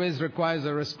love always requires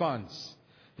a response.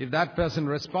 If that person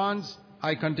responds,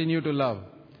 I continue to love.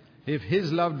 If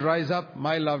his love dries up,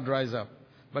 my love dries up.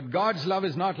 But God's love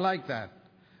is not like that.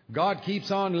 God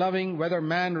keeps on loving whether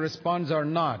man responds or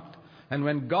not. And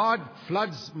when God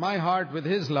floods my heart with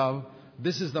his love,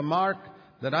 this is the mark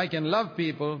that I can love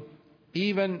people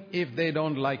even if they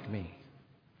don't like me.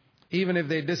 Even if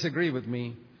they disagree with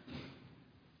me.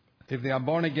 If they are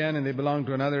born again and they belong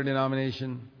to another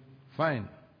denomination, fine.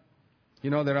 You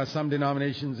know, there are some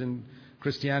denominations in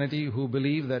Christianity who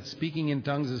believe that speaking in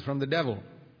tongues is from the devil.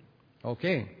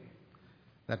 Okay.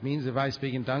 That means if I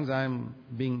speak in tongues, I am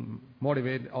being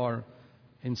motivated or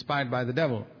inspired by the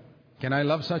devil. Can I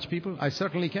love such people? I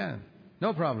certainly can.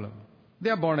 No problem. They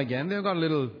are born again. They've got a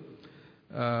little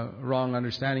wrong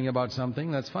understanding about something.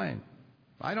 That's fine.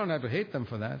 I don't have to hate them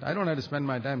for that. I don't have to spend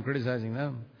my time criticizing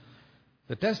them.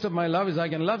 The test of my love is I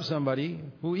can love somebody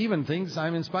who even thinks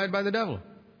I'm inspired by the devil.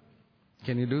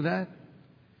 Can you do that?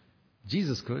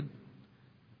 Jesus could,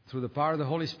 through the power of the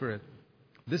Holy Spirit.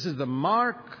 This is the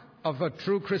mark of a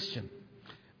true Christian.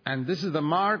 And this is the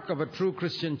mark of a true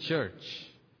Christian church.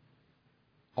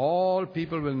 all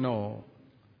people will know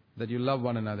that you love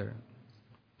one another.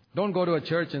 Don't go to a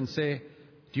church and say,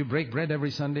 do you break bread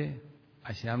every Sunday?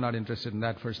 I say, I'm not interested in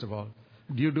that, first of all.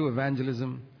 Do you do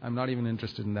evangelism? I'm not even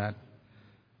interested in that.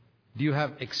 Do you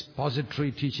have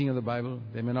expository teaching of the Bible?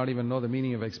 They may not even know the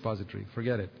meaning of expository.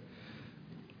 Forget it.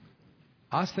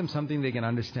 Ask them something they can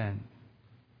understand.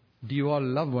 Do you all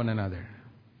love one another?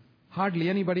 Hardly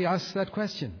anybody asks that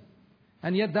question.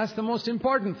 And yet that's the most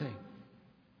important thing.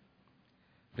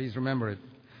 Please remember it.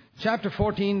 Chapter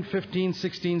 14, 15,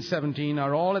 16, 17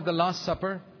 are all at the Last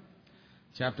Supper.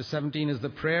 Chapter 17 is the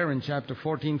prayer, and chapter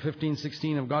 14, 15,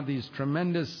 16 have got these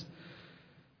tremendous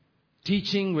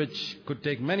teaching which could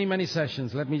take many, many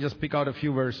sessions. Let me just pick out a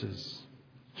few verses.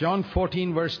 John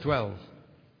 14, verse 12.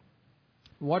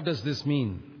 What does this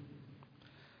mean?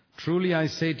 Truly I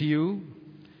say to you,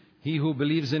 he who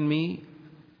believes in me,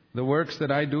 the works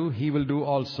that I do, he will do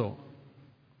also.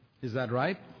 Is that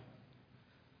right?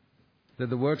 That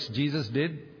the works Jesus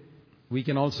did, we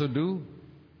can also do?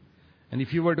 And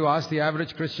if you were to ask the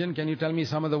average Christian, can you tell me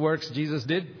some of the works Jesus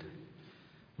did?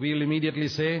 We'll immediately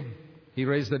say, he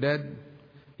raised the dead,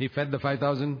 he fed the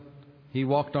 5,000, he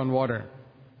walked on water.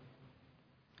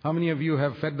 How many of you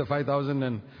have fed the 5,000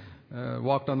 and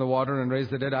walked on the water and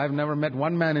raised the dead? I've never met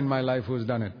one man in my life who has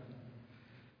done it.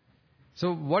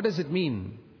 So what does it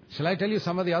mean? Shall I tell you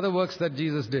some of the other works that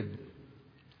Jesus did?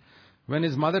 When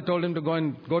his mother told him to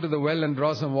go to the well and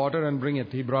draw some water and bring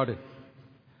it, he brought it.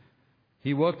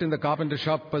 He worked in the carpenter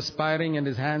shop, perspiring, and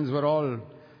his hands were all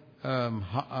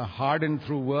hardened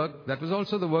through work. That was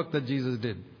also the work that Jesus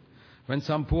did. When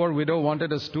some poor widow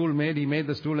wanted a stool made, he made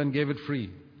the stool and gave it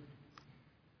free.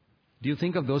 Do you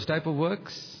think of those type of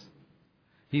works?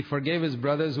 He forgave his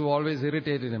brothers who always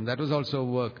irritated him. That was also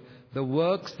work. The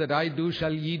works that I do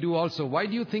shall ye do also. Why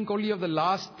do you think only of the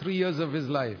last 3 years of his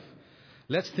life?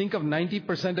 Let's think of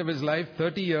 90% of his life,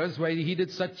 30 years, where he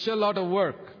did such a lot of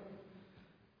work.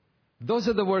 Those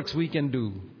are the works we can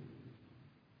do.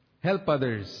 Help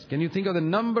others. Can you think of the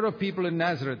number of people in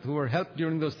Nazareth who were helped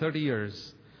during those 30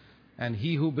 years? And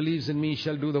he who believes in me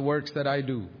shall do the works that I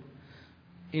do.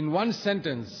 In one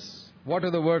sentence, what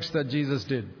are the works that Jesus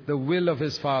did? The will of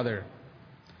his Father.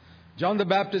 John the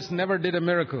Baptist never did a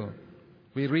miracle.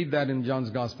 We read that in John's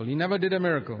Gospel. He never did a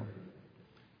miracle.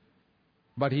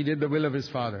 But he did the will of his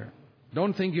Father.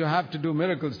 Don't think you have to do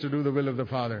miracles to do the will of the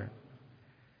Father.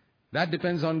 That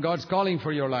depends on God's calling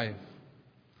for your life.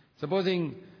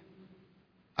 Supposing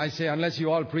I say, unless you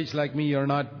all preach like me, you're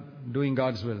not doing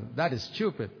God's will. That is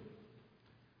stupid.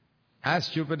 As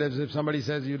stupid as if somebody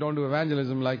says, you don't do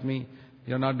evangelism like me,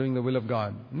 you're not doing the will of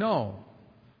God. No.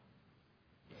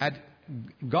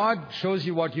 God shows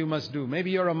you what you must do.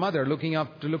 Maybe you're a mother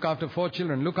to look after 4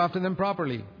 children. Look after them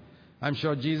properly. I'm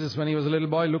sure Jesus, when he was a little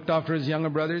boy, looked after his younger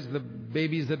brothers, the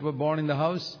babies that were born in the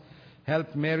house.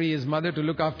 Helped Mary, his mother, to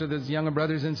look after his younger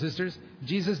brothers and sisters.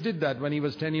 Jesus did that when he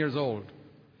was 10 years old.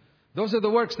 Those are the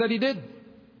works that he did.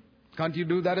 Can't you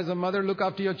do that as a mother? Look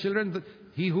after your children.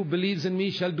 He who believes in me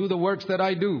shall do the works that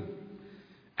I do.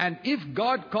 And if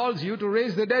God calls you to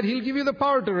raise the dead, he'll give you the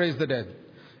power to raise the dead.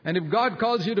 And if God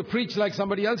calls you to preach like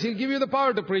somebody else, he'll give you the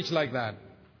power to preach like that.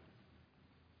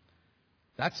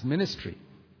 That's ministry.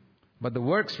 But the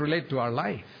works relate to our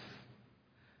life.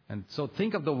 And so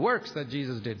think of the works that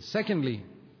Jesus did. Secondly,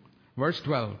 verse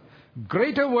 12.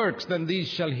 Greater works than these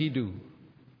shall he do.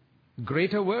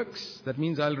 Greater works? That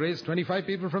means I'll raise 25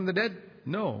 people from the dead?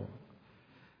 No.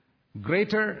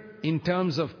 Greater in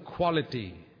terms of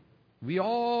quality. We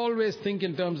always think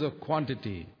in terms of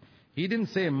quantity. He didn't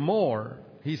say more.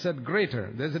 He said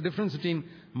greater. There's a difference between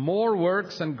more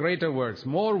works and greater works.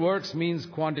 More works means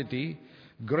quantity.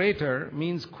 Greater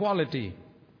means quality.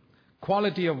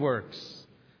 Quality of works.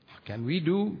 Can we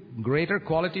do greater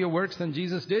quality of works than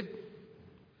Jesus did?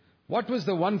 What was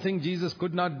the one thing Jesus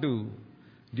could not do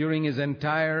during his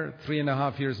entire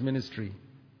 3.5 years ministry?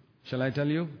 Shall I tell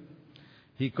you?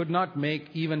 He could not make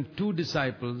even 2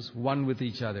 disciples one with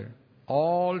each other.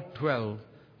 All 12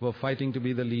 were fighting to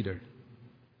be the leader.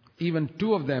 Even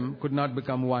 2 of them could not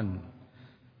become one.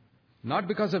 Not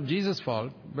because of Jesus'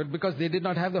 fault, but because they did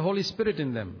not have the Holy Spirit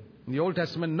in them. In the Old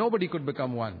Testament, nobody could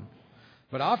become one.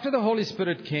 But after the Holy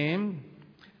Spirit came,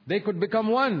 they could become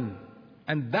one.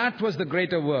 And that was the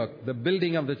greater work, the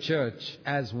building of the church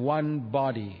as one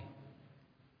body.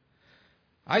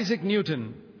 Isaac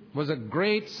Newton was a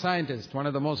great scientist, one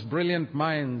of the most brilliant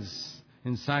minds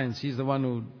in science. He's the one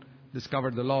who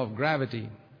discovered the law of gravity.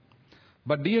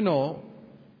 But do you know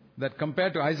that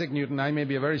compared to Isaac Newton, I may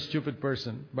be a very stupid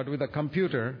person, but with a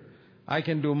computer, I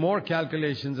can do more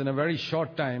calculations in a very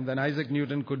short time than Isaac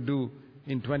Newton could do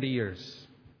in 20 years.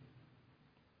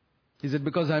 Is it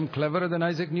because I'm cleverer than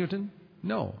Isaac Newton?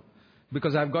 No.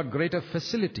 Because I've got greater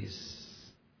facilities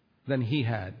than he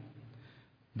had.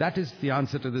 That is the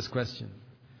answer to this question.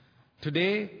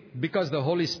 Today, because the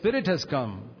Holy Spirit has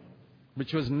come,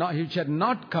 which had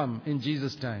not come in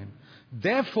Jesus' time,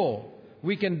 therefore,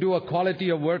 we can do a quality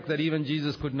of work that even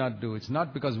Jesus could not do. It's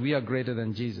not because we are greater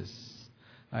than Jesus.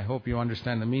 I hope you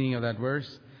understand the meaning of that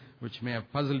verse, which may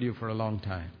have puzzled you for a long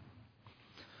time.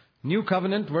 New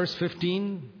Covenant, verse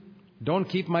 15. Don't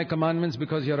keep my commandments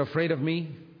because you're afraid of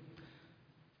me.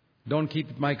 Don't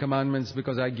keep my commandments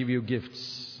because I give you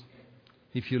gifts.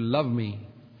 If you love me,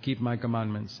 keep my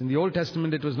commandments. In the Old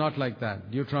Testament, it was not like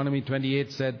that. Deuteronomy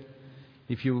 28 said,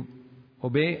 if you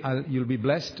obey, you'll be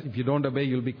blessed. If you don't obey,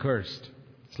 you'll be cursed.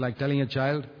 It's like telling a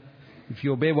child, if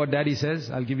you obey what daddy says,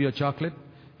 I'll give you a chocolate.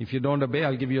 If you don't obey,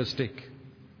 I'll give you a stick.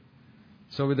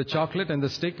 So with the chocolate and the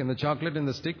stick and the chocolate and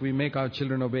the stick, we make our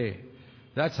children obey.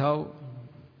 That's how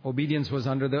obedience was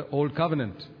under the Old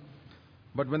Covenant.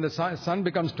 But when the son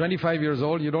becomes 25 years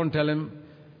old, you don't tell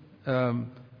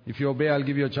him, if you obey, I'll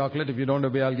give you a chocolate. If you don't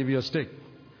obey, I'll give you a stick.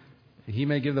 He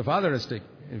may give the father a stick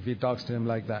if he talks to him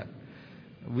like that.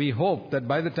 We hope that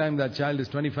by the time that child is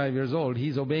 25 years old,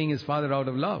 he's obeying his father out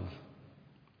of love.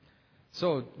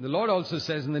 So the Lord also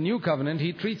says in the New Covenant,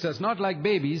 He treats us not like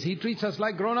babies, He treats us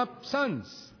like grown-up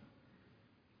sons.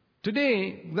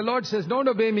 Today, the Lord says, don't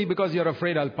obey me because you're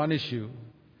afraid I'll punish you.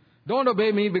 Don't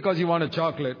obey me because you want a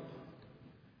chocolate.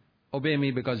 Obey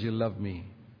me because you love me.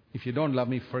 If you don't love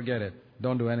me, forget it.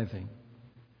 Don't do anything.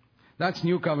 That's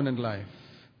New Covenant life.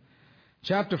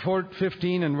 Chapter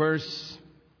 15 and verse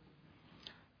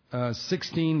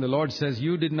 16, the Lord says,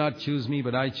 you did not choose me,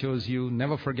 but I chose you.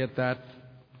 Never forget that.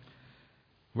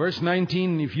 Verse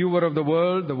 19, if you were of the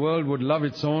world would love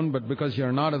its own, but because you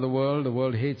are not of the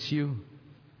world hates you.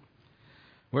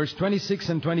 Verse 26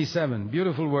 and 27,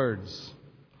 beautiful words.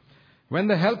 When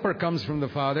the Helper comes from the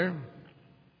Father,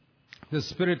 the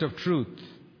Spirit of truth,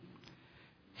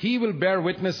 He will bear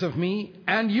witness of me,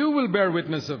 and you will bear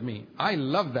witness of me. I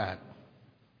love that.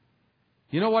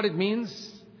 You know what it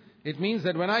means? It means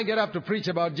that when I get up to preach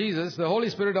about Jesus, the Holy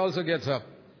Spirit also gets up.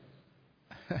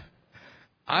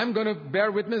 I'm going to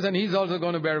bear witness and He's also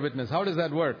going to bear witness. How does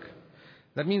that work?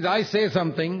 That means I say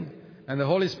something and the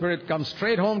Holy Spirit comes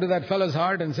straight home to that fellow's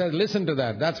heart and says, listen to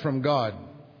that. That's from God.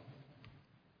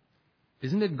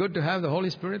 Isn't it good to have the Holy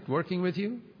Spirit working with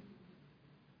you?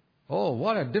 Oh,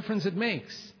 what a difference it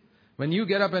makes. When you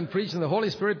get up and preach and the Holy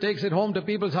Spirit takes it home to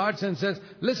people's hearts and says,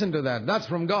 listen to that. That's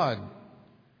from God.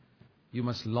 You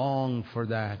must long for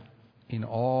that in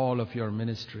all of your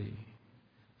ministry.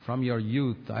 From your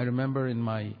youth, I remember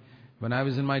when I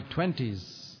was in my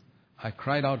 20s, I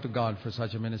cried out to God for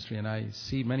such a ministry. And I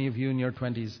see many of you in your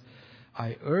 20s.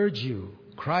 I urge you,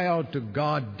 cry out to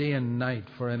God day and night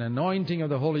for an anointing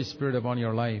of the Holy Spirit upon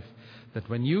your life. That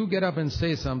when you get up and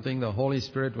say something, the Holy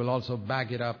Spirit will also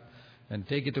back it up and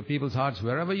take it to people's hearts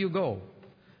wherever you go.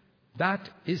 That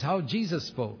is how Jesus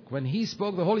spoke. When He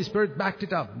spoke, the Holy Spirit backed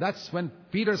it up. That's when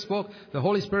Peter spoke, the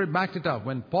Holy Spirit backed it up.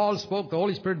 When Paul spoke, the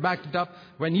Holy Spirit backed it up.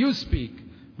 When you speak,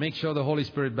 make sure the Holy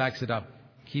Spirit backs it up.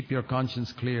 Keep your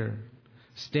conscience clear.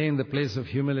 Stay in the place of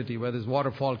humility where this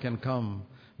waterfall can come.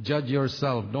 Judge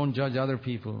yourself. Don't judge other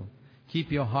people. Keep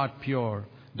your heart pure.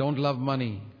 Don't love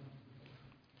money.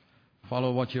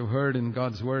 Follow what you've heard in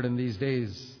God's Word in these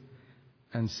days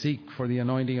and seek for the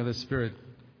anointing of the Spirit.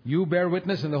 You bear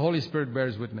witness and the Holy Spirit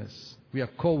bears witness. We are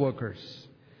co-workers.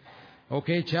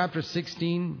 Okay, chapter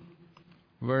 16,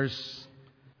 verse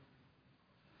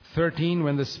 13.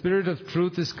 When the Spirit of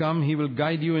truth is come, He will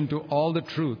guide you into all the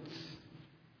truth.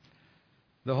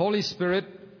 The Holy Spirit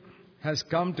has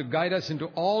come to guide us into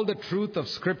all the truth of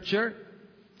Scripture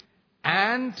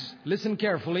and, listen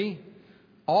carefully,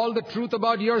 all the truth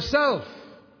about yourself.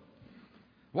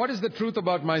 What is the truth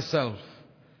about myself?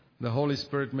 The Holy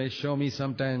Spirit may show me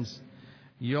sometimes,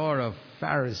 you're a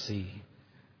Pharisee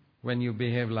when you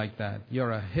behave like that.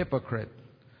 You're a hypocrite.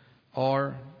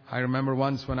 Or I remember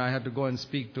once when I had to go and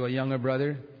speak to a younger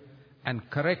brother and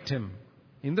correct him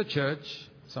in the church,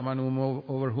 someone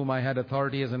over whom I had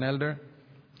authority as an elder.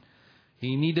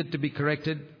 He needed to be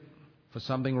corrected for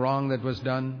something wrong that was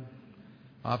done.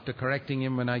 After correcting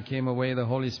him, when I came away, the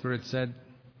Holy Spirit said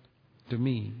to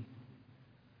me,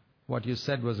 what you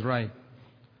said was right.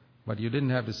 But you didn't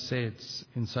have to say it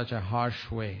in such a harsh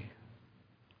way.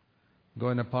 Go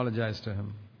and apologize to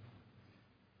him.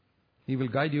 He will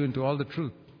guide you into all the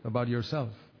truth about yourself.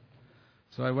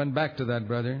 So I went back to that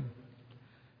brother.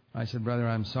 I said, brother,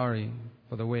 I'm sorry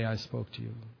for the way I spoke to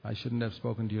you. I shouldn't have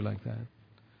spoken to you like that.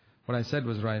 What I said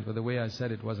was right, but the way I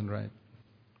said it wasn't right.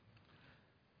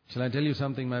 Shall I tell you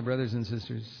something, my brothers and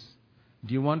sisters?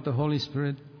 Do you want the Holy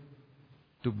Spirit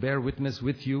to bear witness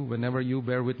with you whenever you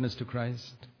bear witness to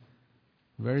Christ?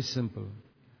 Very simple.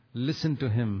 Listen to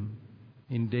Him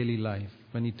in daily life.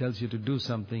 When He tells you to do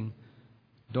something,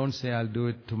 don't say, I'll do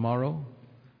it tomorrow.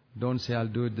 Don't say, I'll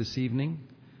do it this evening.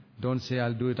 Don't say,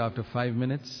 I'll do it after 5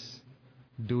 minutes.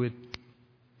 Do it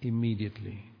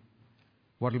immediately.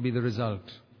 What will be the result?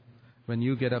 When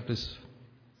you get up to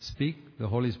speak, the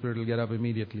Holy Spirit will get up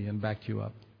immediately and back you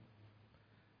up.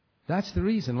 That's the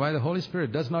reason why the Holy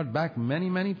Spirit does not back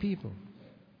many people.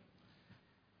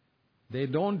 They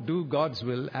don't do God's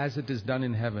will as it is done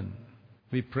in heaven.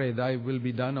 We pray, Thy will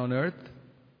be done on earth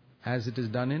as it is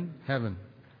done in heaven.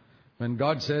 When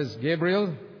God says,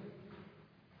 Gabriel,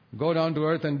 go down to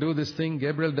earth and do this thing,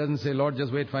 Gabriel doesn't say, Lord,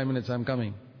 just wait 5 minutes, I'm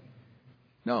coming.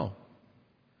 No.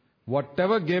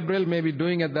 Whatever Gabriel may be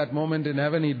doing at that moment in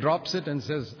heaven, he drops it and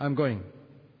says, I'm going.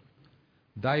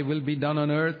 Thy will be done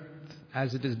on earth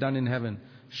as it is done in heaven.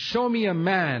 Show me a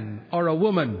man or a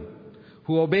woman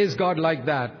who obeys God like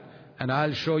that, and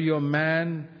I'll show you a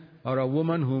man or a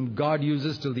woman whom God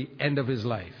uses till the end of his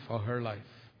life or her life.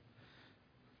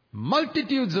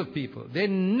 Multitudes of people, they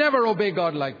never obey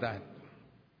God like that.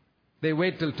 They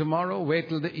wait till tomorrow, wait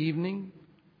till the evening.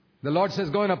 The Lord says,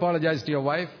 go and apologize to your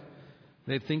wife.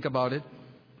 They think about it.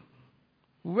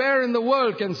 Where in the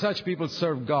world can such people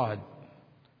serve God?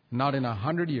 Not in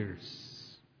 100 years.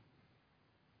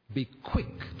 Be quick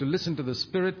to listen to the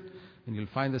Spirit, and you'll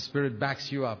find the Spirit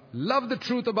backs you up. Love the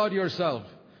truth about yourself.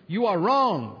 You are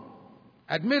wrong.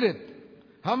 Admit it.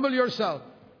 Humble yourself.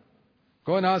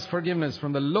 Go and ask forgiveness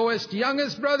from the lowest,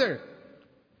 youngest brother.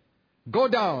 Go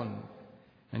down,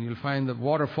 and you'll find the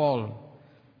waterfall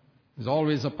is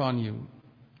always upon you.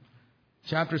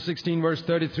 Chapter 16, verse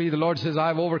 33, the Lord says,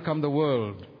 I've overcome the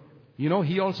world. You know,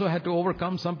 He also had to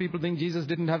overcome. Some people think Jesus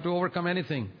didn't have to overcome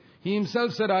anything. He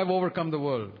Himself said, I've overcome the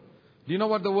world. Do you know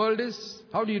what the world is?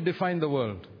 How do you define the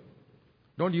world?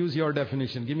 Don't use your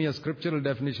definition. Give me a scriptural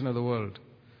definition of the world.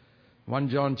 1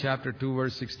 John chapter 2,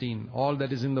 verse 16. All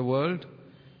that is in the world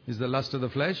is the lust of the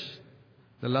flesh,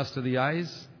 the lust of the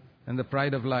eyes, and the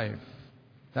pride of life.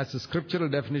 That's the scriptural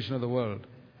definition of the world.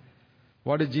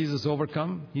 What did Jesus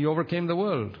overcome? He overcame the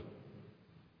world.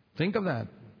 Think of that.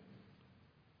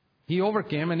 He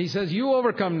overcame, and He says, you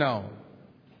overcome now.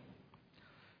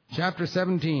 Chapter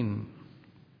 17,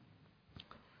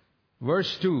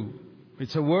 verse 2.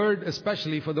 It's a word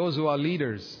especially for those who are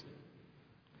leaders.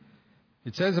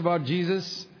 It says about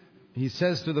Jesus, He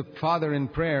says to the Father in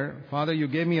prayer, Father, you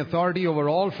gave me authority over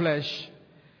all flesh,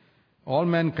 all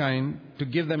mankind, to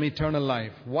give them eternal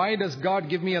life. Why does God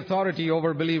give me authority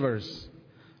over believers?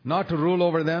 Not to rule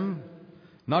over them,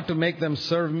 not to make them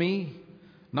serve me,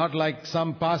 not like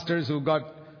some pastors who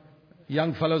got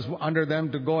young fellows under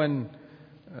them to go and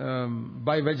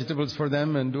buy vegetables for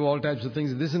them and do all types of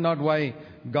things. This is not why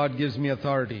God gives me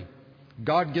authority.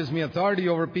 God gives me authority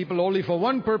over people only for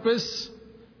one purpose,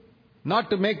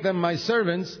 not to make them my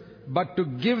servants, but to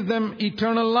give them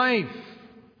eternal life,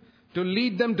 to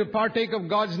lead them to partake of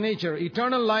God's nature.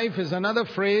 Eternal life is another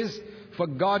phrase for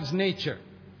God's nature.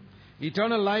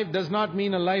 Eternal life does not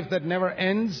mean a life that never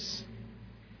ends.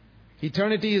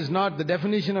 Eternity is not, the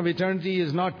definition of eternity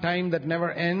is not time that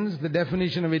never ends. The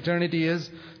definition of eternity is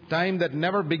time that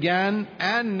never began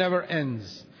and never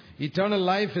ends. Eternal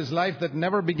life is life that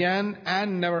never began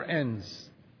and never ends.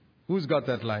 Who's got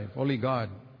that life? Only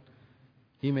God.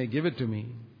 He may give it to me.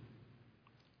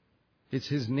 It's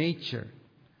His nature.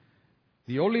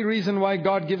 The only reason why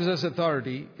God gives us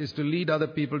authority is to lead other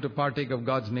people to partake of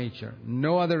God's nature.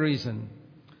 No other reason.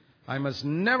 I must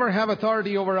never have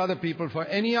authority over other people for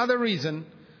any other reason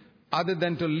other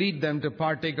than to lead them to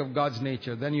partake of God's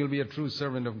nature. Then you'll be a true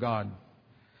servant of God.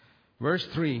 Verse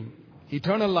 3,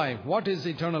 eternal life. What is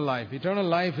eternal life? Eternal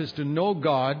life is to know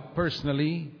God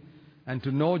personally and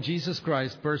to know Jesus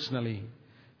Christ personally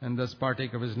and thus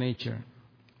partake of His nature.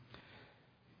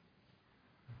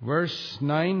 Verse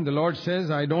 9, the Lord says,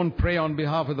 I don't pray on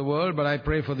behalf of the world, but I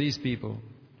pray for these people.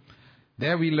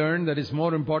 There we learn that it's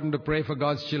more important to pray for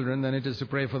God's children than it is to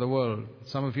pray for the world.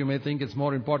 Some of you may think it's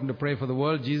more important to pray for the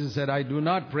world. Jesus said, I do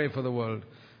not pray for the world.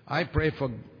 I pray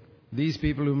for these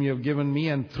people whom you have given me,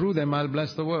 and through them I'll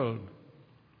bless the world.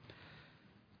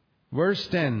 Verse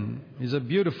 10 is a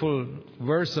beautiful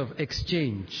verse of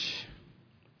exchange.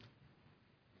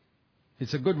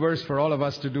 It's a good verse for all of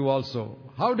us to do also.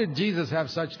 How did Jesus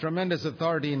have such tremendous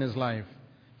authority in His life?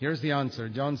 Here's the answer,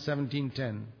 John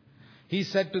 17:10. He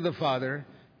said to the Father,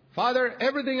 Father,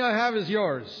 everything I have is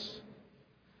yours.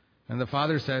 And the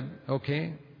Father said,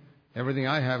 okay, everything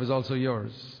I have is also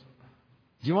yours.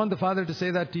 Do you want the Father to say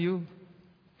that to you?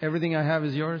 Everything I have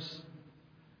is yours?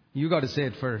 You got to say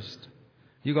it first.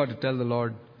 You got to tell the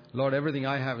Lord, Lord, everything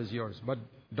I have is yours. But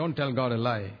don't tell God a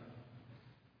lie.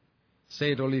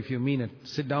 Say it only if you mean it.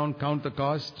 Sit down, count the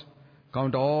cost,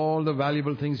 count all the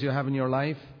valuable things you have in your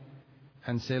life,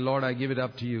 and say, Lord, I give it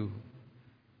up to you.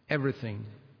 Everything.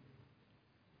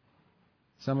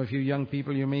 Some of you young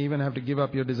people, you may even have to give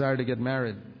up your desire to get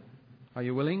married. Are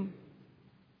you willing?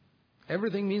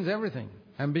 Everything means everything.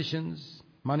 Ambitions,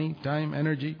 money, time,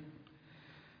 energy.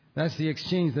 That's the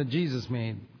exchange that Jesus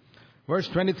made. Verse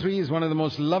 23 is one of the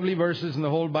most lovely verses in the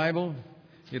whole Bible.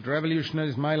 It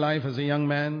revolutionized my life as a young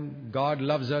man. God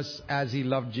loves us as He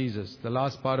loved Jesus. The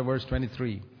last part of verse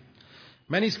 23.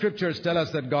 Many scriptures tell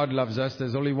us that God loves us.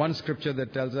 There's only one scripture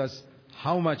that tells us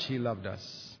how much He loved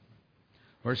us.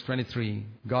 Verse 23.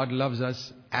 God loves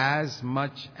us as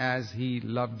much as He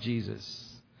loved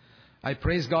Jesus. I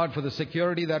praise God for the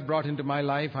security that brought into my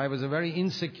life. I was a very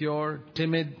insecure,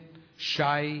 timid,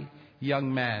 shy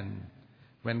young man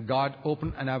when God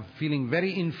opened, and I'm feeling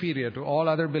very inferior to all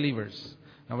other believers.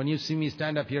 Now, when you see me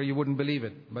stand up here, you wouldn't believe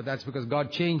it. But that's because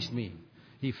God changed me.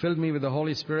 He filled me with the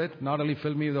Holy Spirit. Not only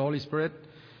filled me with the Holy Spirit,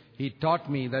 He taught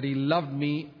me that He loved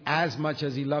me as much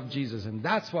as He loved Jesus. And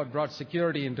that's what brought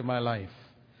security into my life.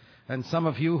 And some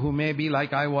of you who may be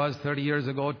like I was 30 years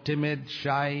ago, timid,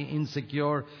 shy,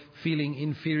 insecure, feeling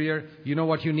inferior, you know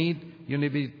what you need? You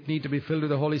need to be filled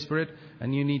with the Holy Spirit,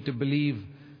 and you need to believe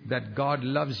that God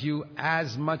loves you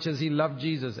as much as He loved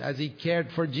Jesus. As He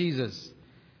cared for Jesus,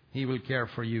 He will care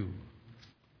for you.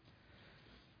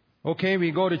 Okay,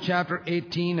 we go to chapter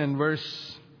 18 and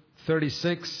verse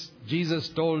 36. Jesus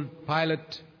told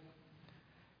Pilate,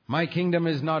 "My kingdom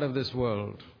is not of this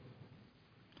world.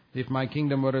 If my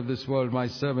kingdom were of this world, my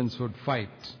servants would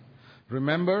fight."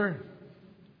 Remember,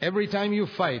 every time you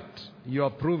fight, you are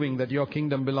proving that your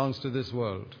kingdom belongs to this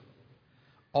world.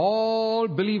 All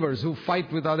believers who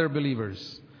fight with other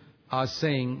believers are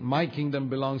saying, my kingdom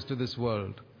belongs to this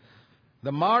world.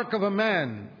 The mark of a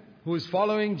man who is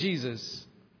following Jesus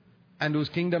and whose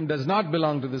kingdom does not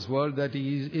belong to this world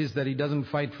is that he doesn't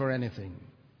fight for anything.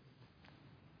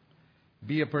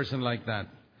 Be a person like that.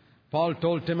 Paul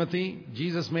told Timothy,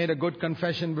 Jesus made a good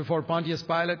confession before Pontius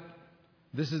Pilate.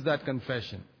 This is that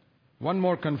confession. One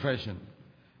more confession.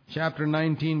 Chapter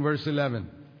 19, verse 11,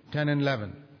 10 and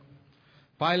 11.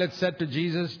 Pilate said to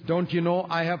Jesus, "Don't you know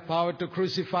I have power to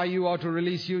crucify you or to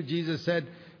release you?" Jesus said,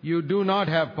 "You do not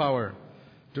have power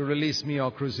to release me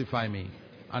or crucify me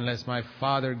unless my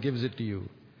Father gives it to you."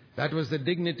 That was the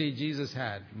dignity Jesus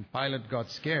had. And Pilate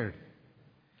got scared.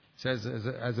 It says,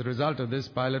 as a result of this,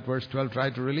 Pilate, verse 12,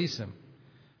 tried to release him.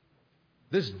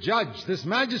 This judge, this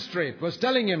magistrate was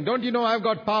telling him, "Don't you know I've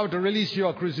got power to release you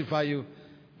or crucify you?"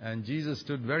 And Jesus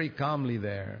stood very calmly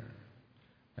there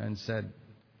and said,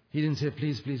 He didn't say,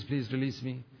 "Please, please, please release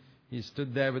me." He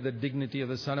stood there with the dignity of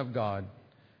the Son of God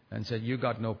and said, "You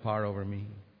got no power over me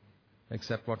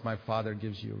except what my Father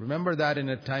gives you." Remember that in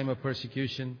a time of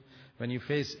persecution, when you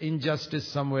face injustice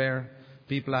somewhere,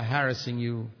 people are harassing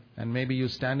you, and maybe you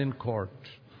stand in court.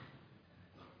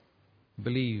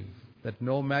 Believe that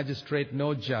no magistrate,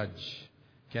 no judge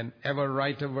can ever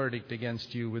write a verdict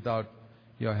against you without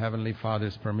your Heavenly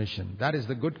Father's permission. That is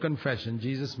the good confession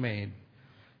Jesus made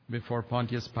before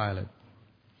Pontius Pilate.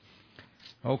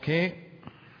 Okay.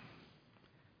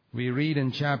 We read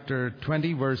in chapter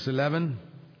 20, verse 11,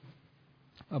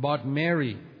 about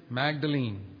Mary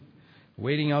Magdalene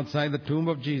waiting outside the tomb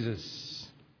of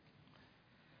Jesus.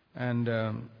 And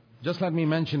just let me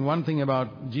mention one thing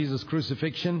about Jesus'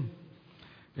 crucifixion.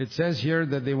 It says here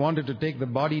that they wanted to take the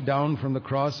body down from the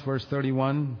cross, verse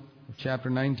 31, chapter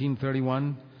 19,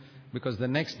 31, because the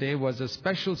next day was a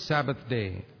special Sabbath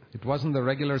day. It wasn't the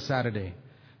regular Saturday.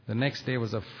 The next day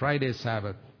was a Friday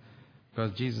Sabbath,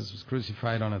 because Jesus was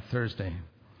crucified on a Thursday.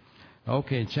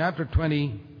 Okay, chapter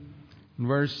 20,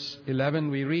 verse 11,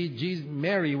 we read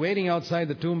Mary waiting outside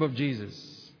the tomb of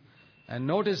Jesus. And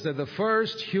notice that the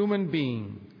first human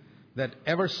being that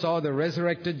ever saw the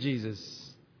resurrected Jesus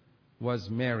was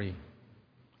Mary,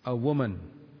 a woman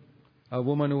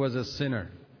who was a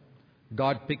sinner.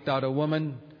 God picked out a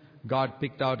woman, God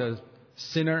picked out a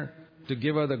sinner to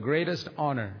give her the greatest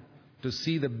honor, to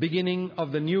see the beginning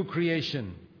of the new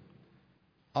creation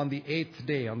on the 8th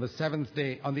day, on the 7th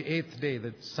day, on the 8th day,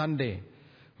 the Sunday,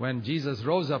 when Jesus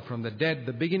rose up from the dead,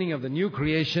 the beginning of the new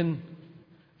creation.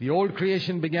 The old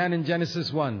creation began in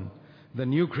Genesis 1. The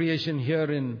new creation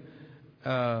here in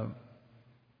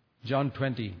John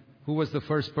 20. Who was the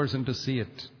first person to see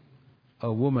it?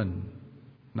 A woman,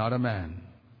 not a man.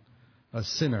 A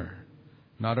sinner,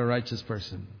 not a righteous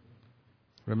person.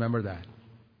 Remember that.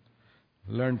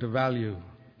 Learn to value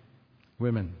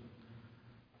women.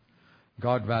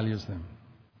 God values them.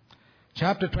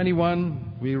 Chapter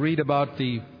 21, we read about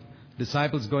the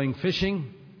disciples going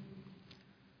fishing.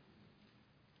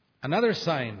 Another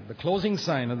sign, the closing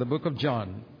sign of the book of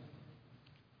John.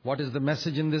 What is the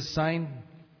message in this sign?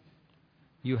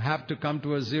 You have to come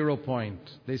to a 0 point.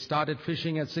 They started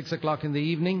fishing at 6 o'clock in the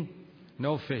evening,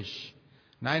 no fish.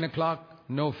 9 o'clock,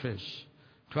 no fish.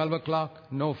 12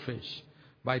 o'clock, no fish.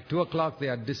 By 2 o'clock, they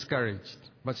are discouraged,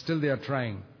 but still they are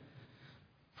trying.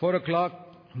 4 o'clock,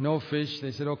 no fish.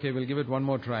 They said, okay, we'll give it one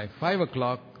more try. 5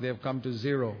 o'clock, they have come to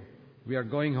 0. We are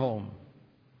going home.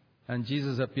 And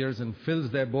Jesus appears and fills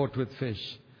their boat with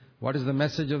fish. What is the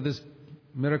message of this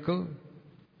miracle?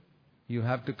 You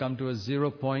have to come to a 0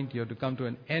 point. You have to come to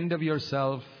an end of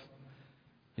yourself.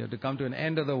 You have to come to an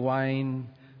end of the wine.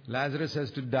 Lazarus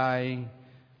has to die.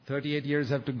 38 years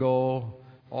have to go.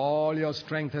 All your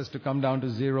strength has to come down to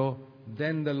 0.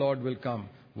 Then the Lord will come.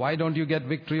 Why don't you get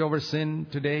victory over sin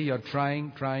today? You're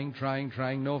trying.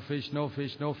 No fish.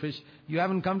 You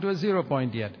haven't come to a 0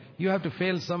 point yet. You have to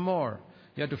fail some more.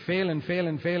 You have to fail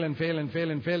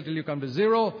till you come to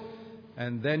 0.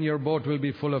 And then your boat will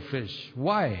be full of fish.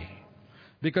 Why?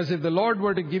 Because if the Lord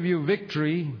were to give you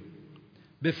victory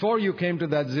before you came to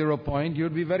that 0 point,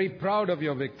 you'd be very proud of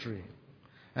your victory.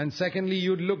 And secondly,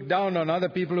 you'd look down on other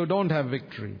people who don't have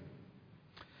victory.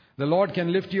 The Lord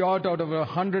can lift you out of a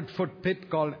 100-foot pit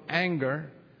called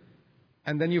anger,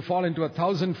 and then you fall into a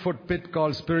 1,000-foot pit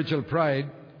called spiritual pride.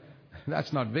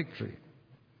 That's not victory.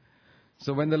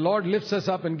 So when the Lord lifts us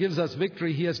up and gives us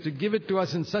victory, He has to give it to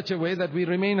us in such a way that we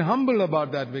remain humble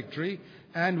about that victory,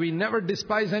 and we never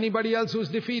despise anybody else who's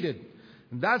defeated.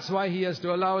 That's why He has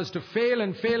to allow us to fail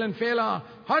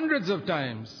hundreds of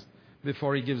times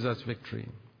before He gives us victory.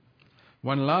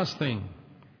 One last thing.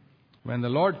 When the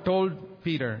Lord told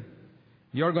Peter,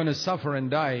 you're going to suffer and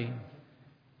die,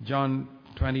 John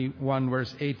 21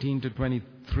 verse 18 to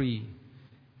 23,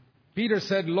 Peter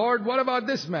said, Lord, what about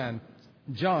this man?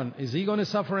 John, is he going to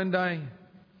suffer and die?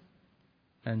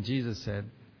 And Jesus said,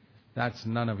 that's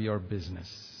none of your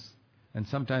business. And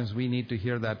sometimes we need to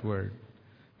hear that word.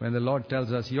 When the Lord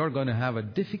tells us, you're going to have a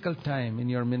difficult time in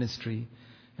your ministry,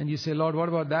 and you say, Lord, what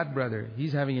about that brother?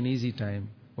 He's having an easy time.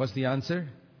 What's the answer?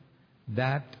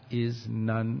 That is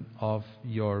none of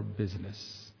your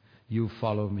business. You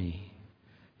follow me.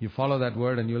 You follow that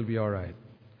word and you'll be all right.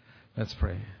 Let's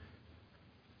pray.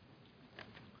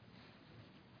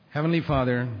 Heavenly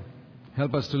Father,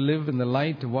 help us to live in the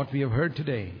light of what we have heard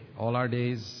today. All our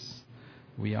days,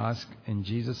 we ask in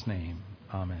Jesus' name.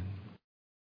 Amen.